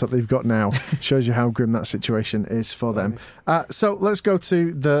points that they've got now. Shows you how grim that situation is for them. So let's go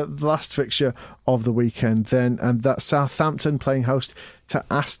to the last fixture of the weekend then, and that's Southampton playing host to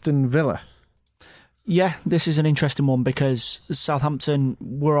Aston Villa. Yeah, this is an interesting one because Southampton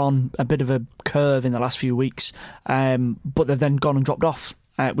were on a bit of a curve in the last few weeks, but they've then gone and dropped off,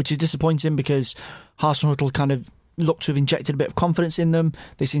 which is disappointing because Hasenhüttl kind of looked to have injected a bit of confidence in them.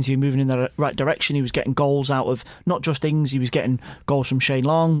 They seem to be moving in the right direction. He was getting goals out of not just Ings, he was getting goals from Shane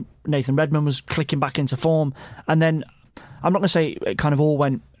Long. Nathan Redmond was clicking back into form. And then, I'm not going to say it kind of all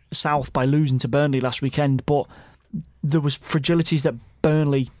went south by losing to Burnley last weekend, but there was fragilities that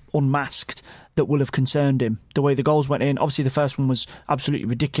Burnley unmasked that will have concerned him. The way the goals went in, obviously the first one was absolutely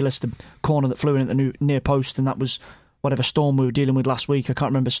ridiculous, the corner that flew in at the near post, and that was whatever storm we were dealing with last week. I can't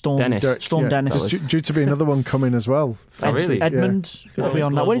remember. Dennis. There's due to be another one coming as well. Oh, really? Edmund will be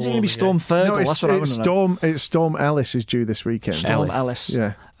on that. When is it going to be Storm Fergal? No, That's what I want to know. It's Storm Ellis is due this weekend. Storm Ellis.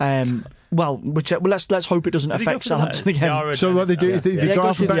 Yeah. Let's hope it doesn't affect Southampton again. So what they do is they go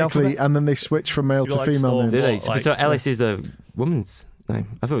alphabetically and then they switch from male to female names. Do they? So Ellis is a woman's name.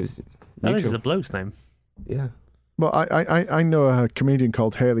 I thought it was neutral. Ellis is a bloke's name. Yeah. Well, I know a comedian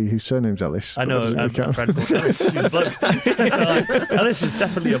called Haley whose surname's Ellis. I know a friend called Ellis. She's a bloke. So, Ellis is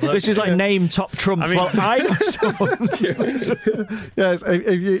definitely a bloke. This is like name top trump. Yes,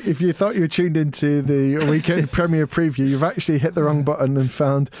 if you thought you were tuned into the weekend Premier preview, you've actually hit the wrong button and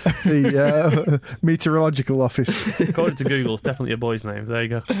found the meteorological office. According to Google, it's definitely a boy's name. There you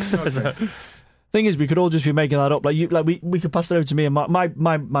go. Okay. Thing is, we could all just be making that up. We could pass it over to me, and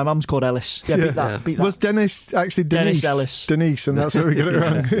my mum's called Ellis. Yeah, beat that. Was Dennis actually Denise? Dennis Ellis. Denise, and that's where we got it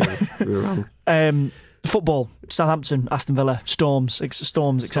wrong. We were wrong. Football, Southampton, Aston Villa, Storms,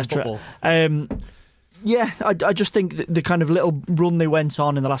 etc. I just think the kind of little run they went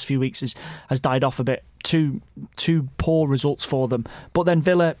on in the last few weeks has died off a bit. Two poor results for them. But then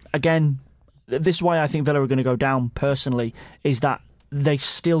Villa, again, this is why I think Villa are going to go down personally, is that they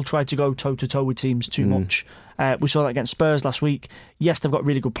still try to go toe-to-toe with teams too much. We saw that against Spurs last week. Yes, they've got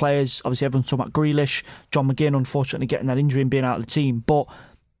really good players. Obviously, everyone's talking about Grealish, John McGinn, unfortunately, getting that injury and being out of the team. But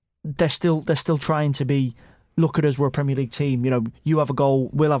they're still trying to be, look at us, we're a Premier League team. You have a goal,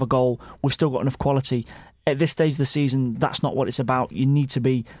 we'll have a goal. We've still got enough quality. At this stage of the season, that's not what it's about. You need to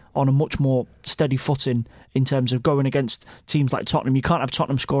be on a much more steady footing in terms of going against teams like Tottenham. You can't have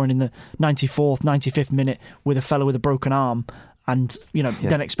Tottenham scoring in the 94th, 95th minute with a fella with a broken arm and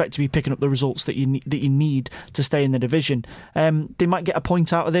then expect to be picking up the results that you need to stay in the division. They might get a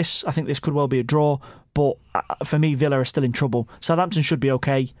point out of this. I think this could well be a draw, but for me, Villa are still in trouble. Southampton should be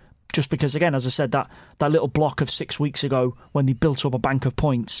okay, just because, again, as I said, that little block of 6 weeks ago when they built up a bank of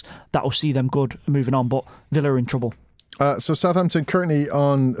points, that will see them good moving on, but Villa are in trouble. So Southampton currently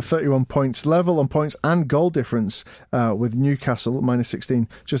on 31 points, level on points and goal difference with Newcastle, minus 16,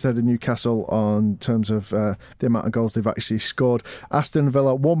 just ahead of Newcastle on terms of the amount of goals they've actually scored. Aston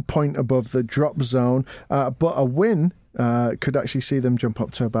Villa 1 point above the drop zone, but a win could actually see them jump up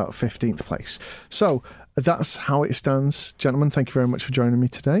to about 15th place. So that's how it stands. Gentlemen, thank you very much for joining me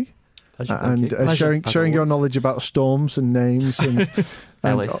today. Pleasure. And sharing your knowledge about storms and names and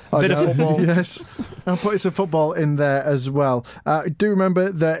Ellis. Bit of football. Yes, and putting some football in there as well. Do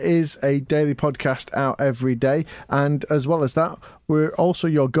remember there is a daily podcast out every day, and as well as that, we're also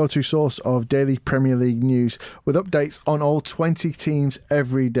your go-to source of daily Premier League news with updates on all 20 teams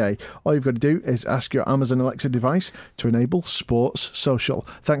every day. All you've got to do is ask your Amazon Alexa device to enable Sports Social.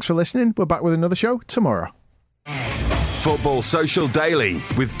 Thanks for listening. We're back with another show tomorrow. Football Social Daily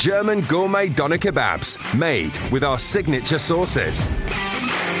with German gourmet doner kebabs made with our signature sauces.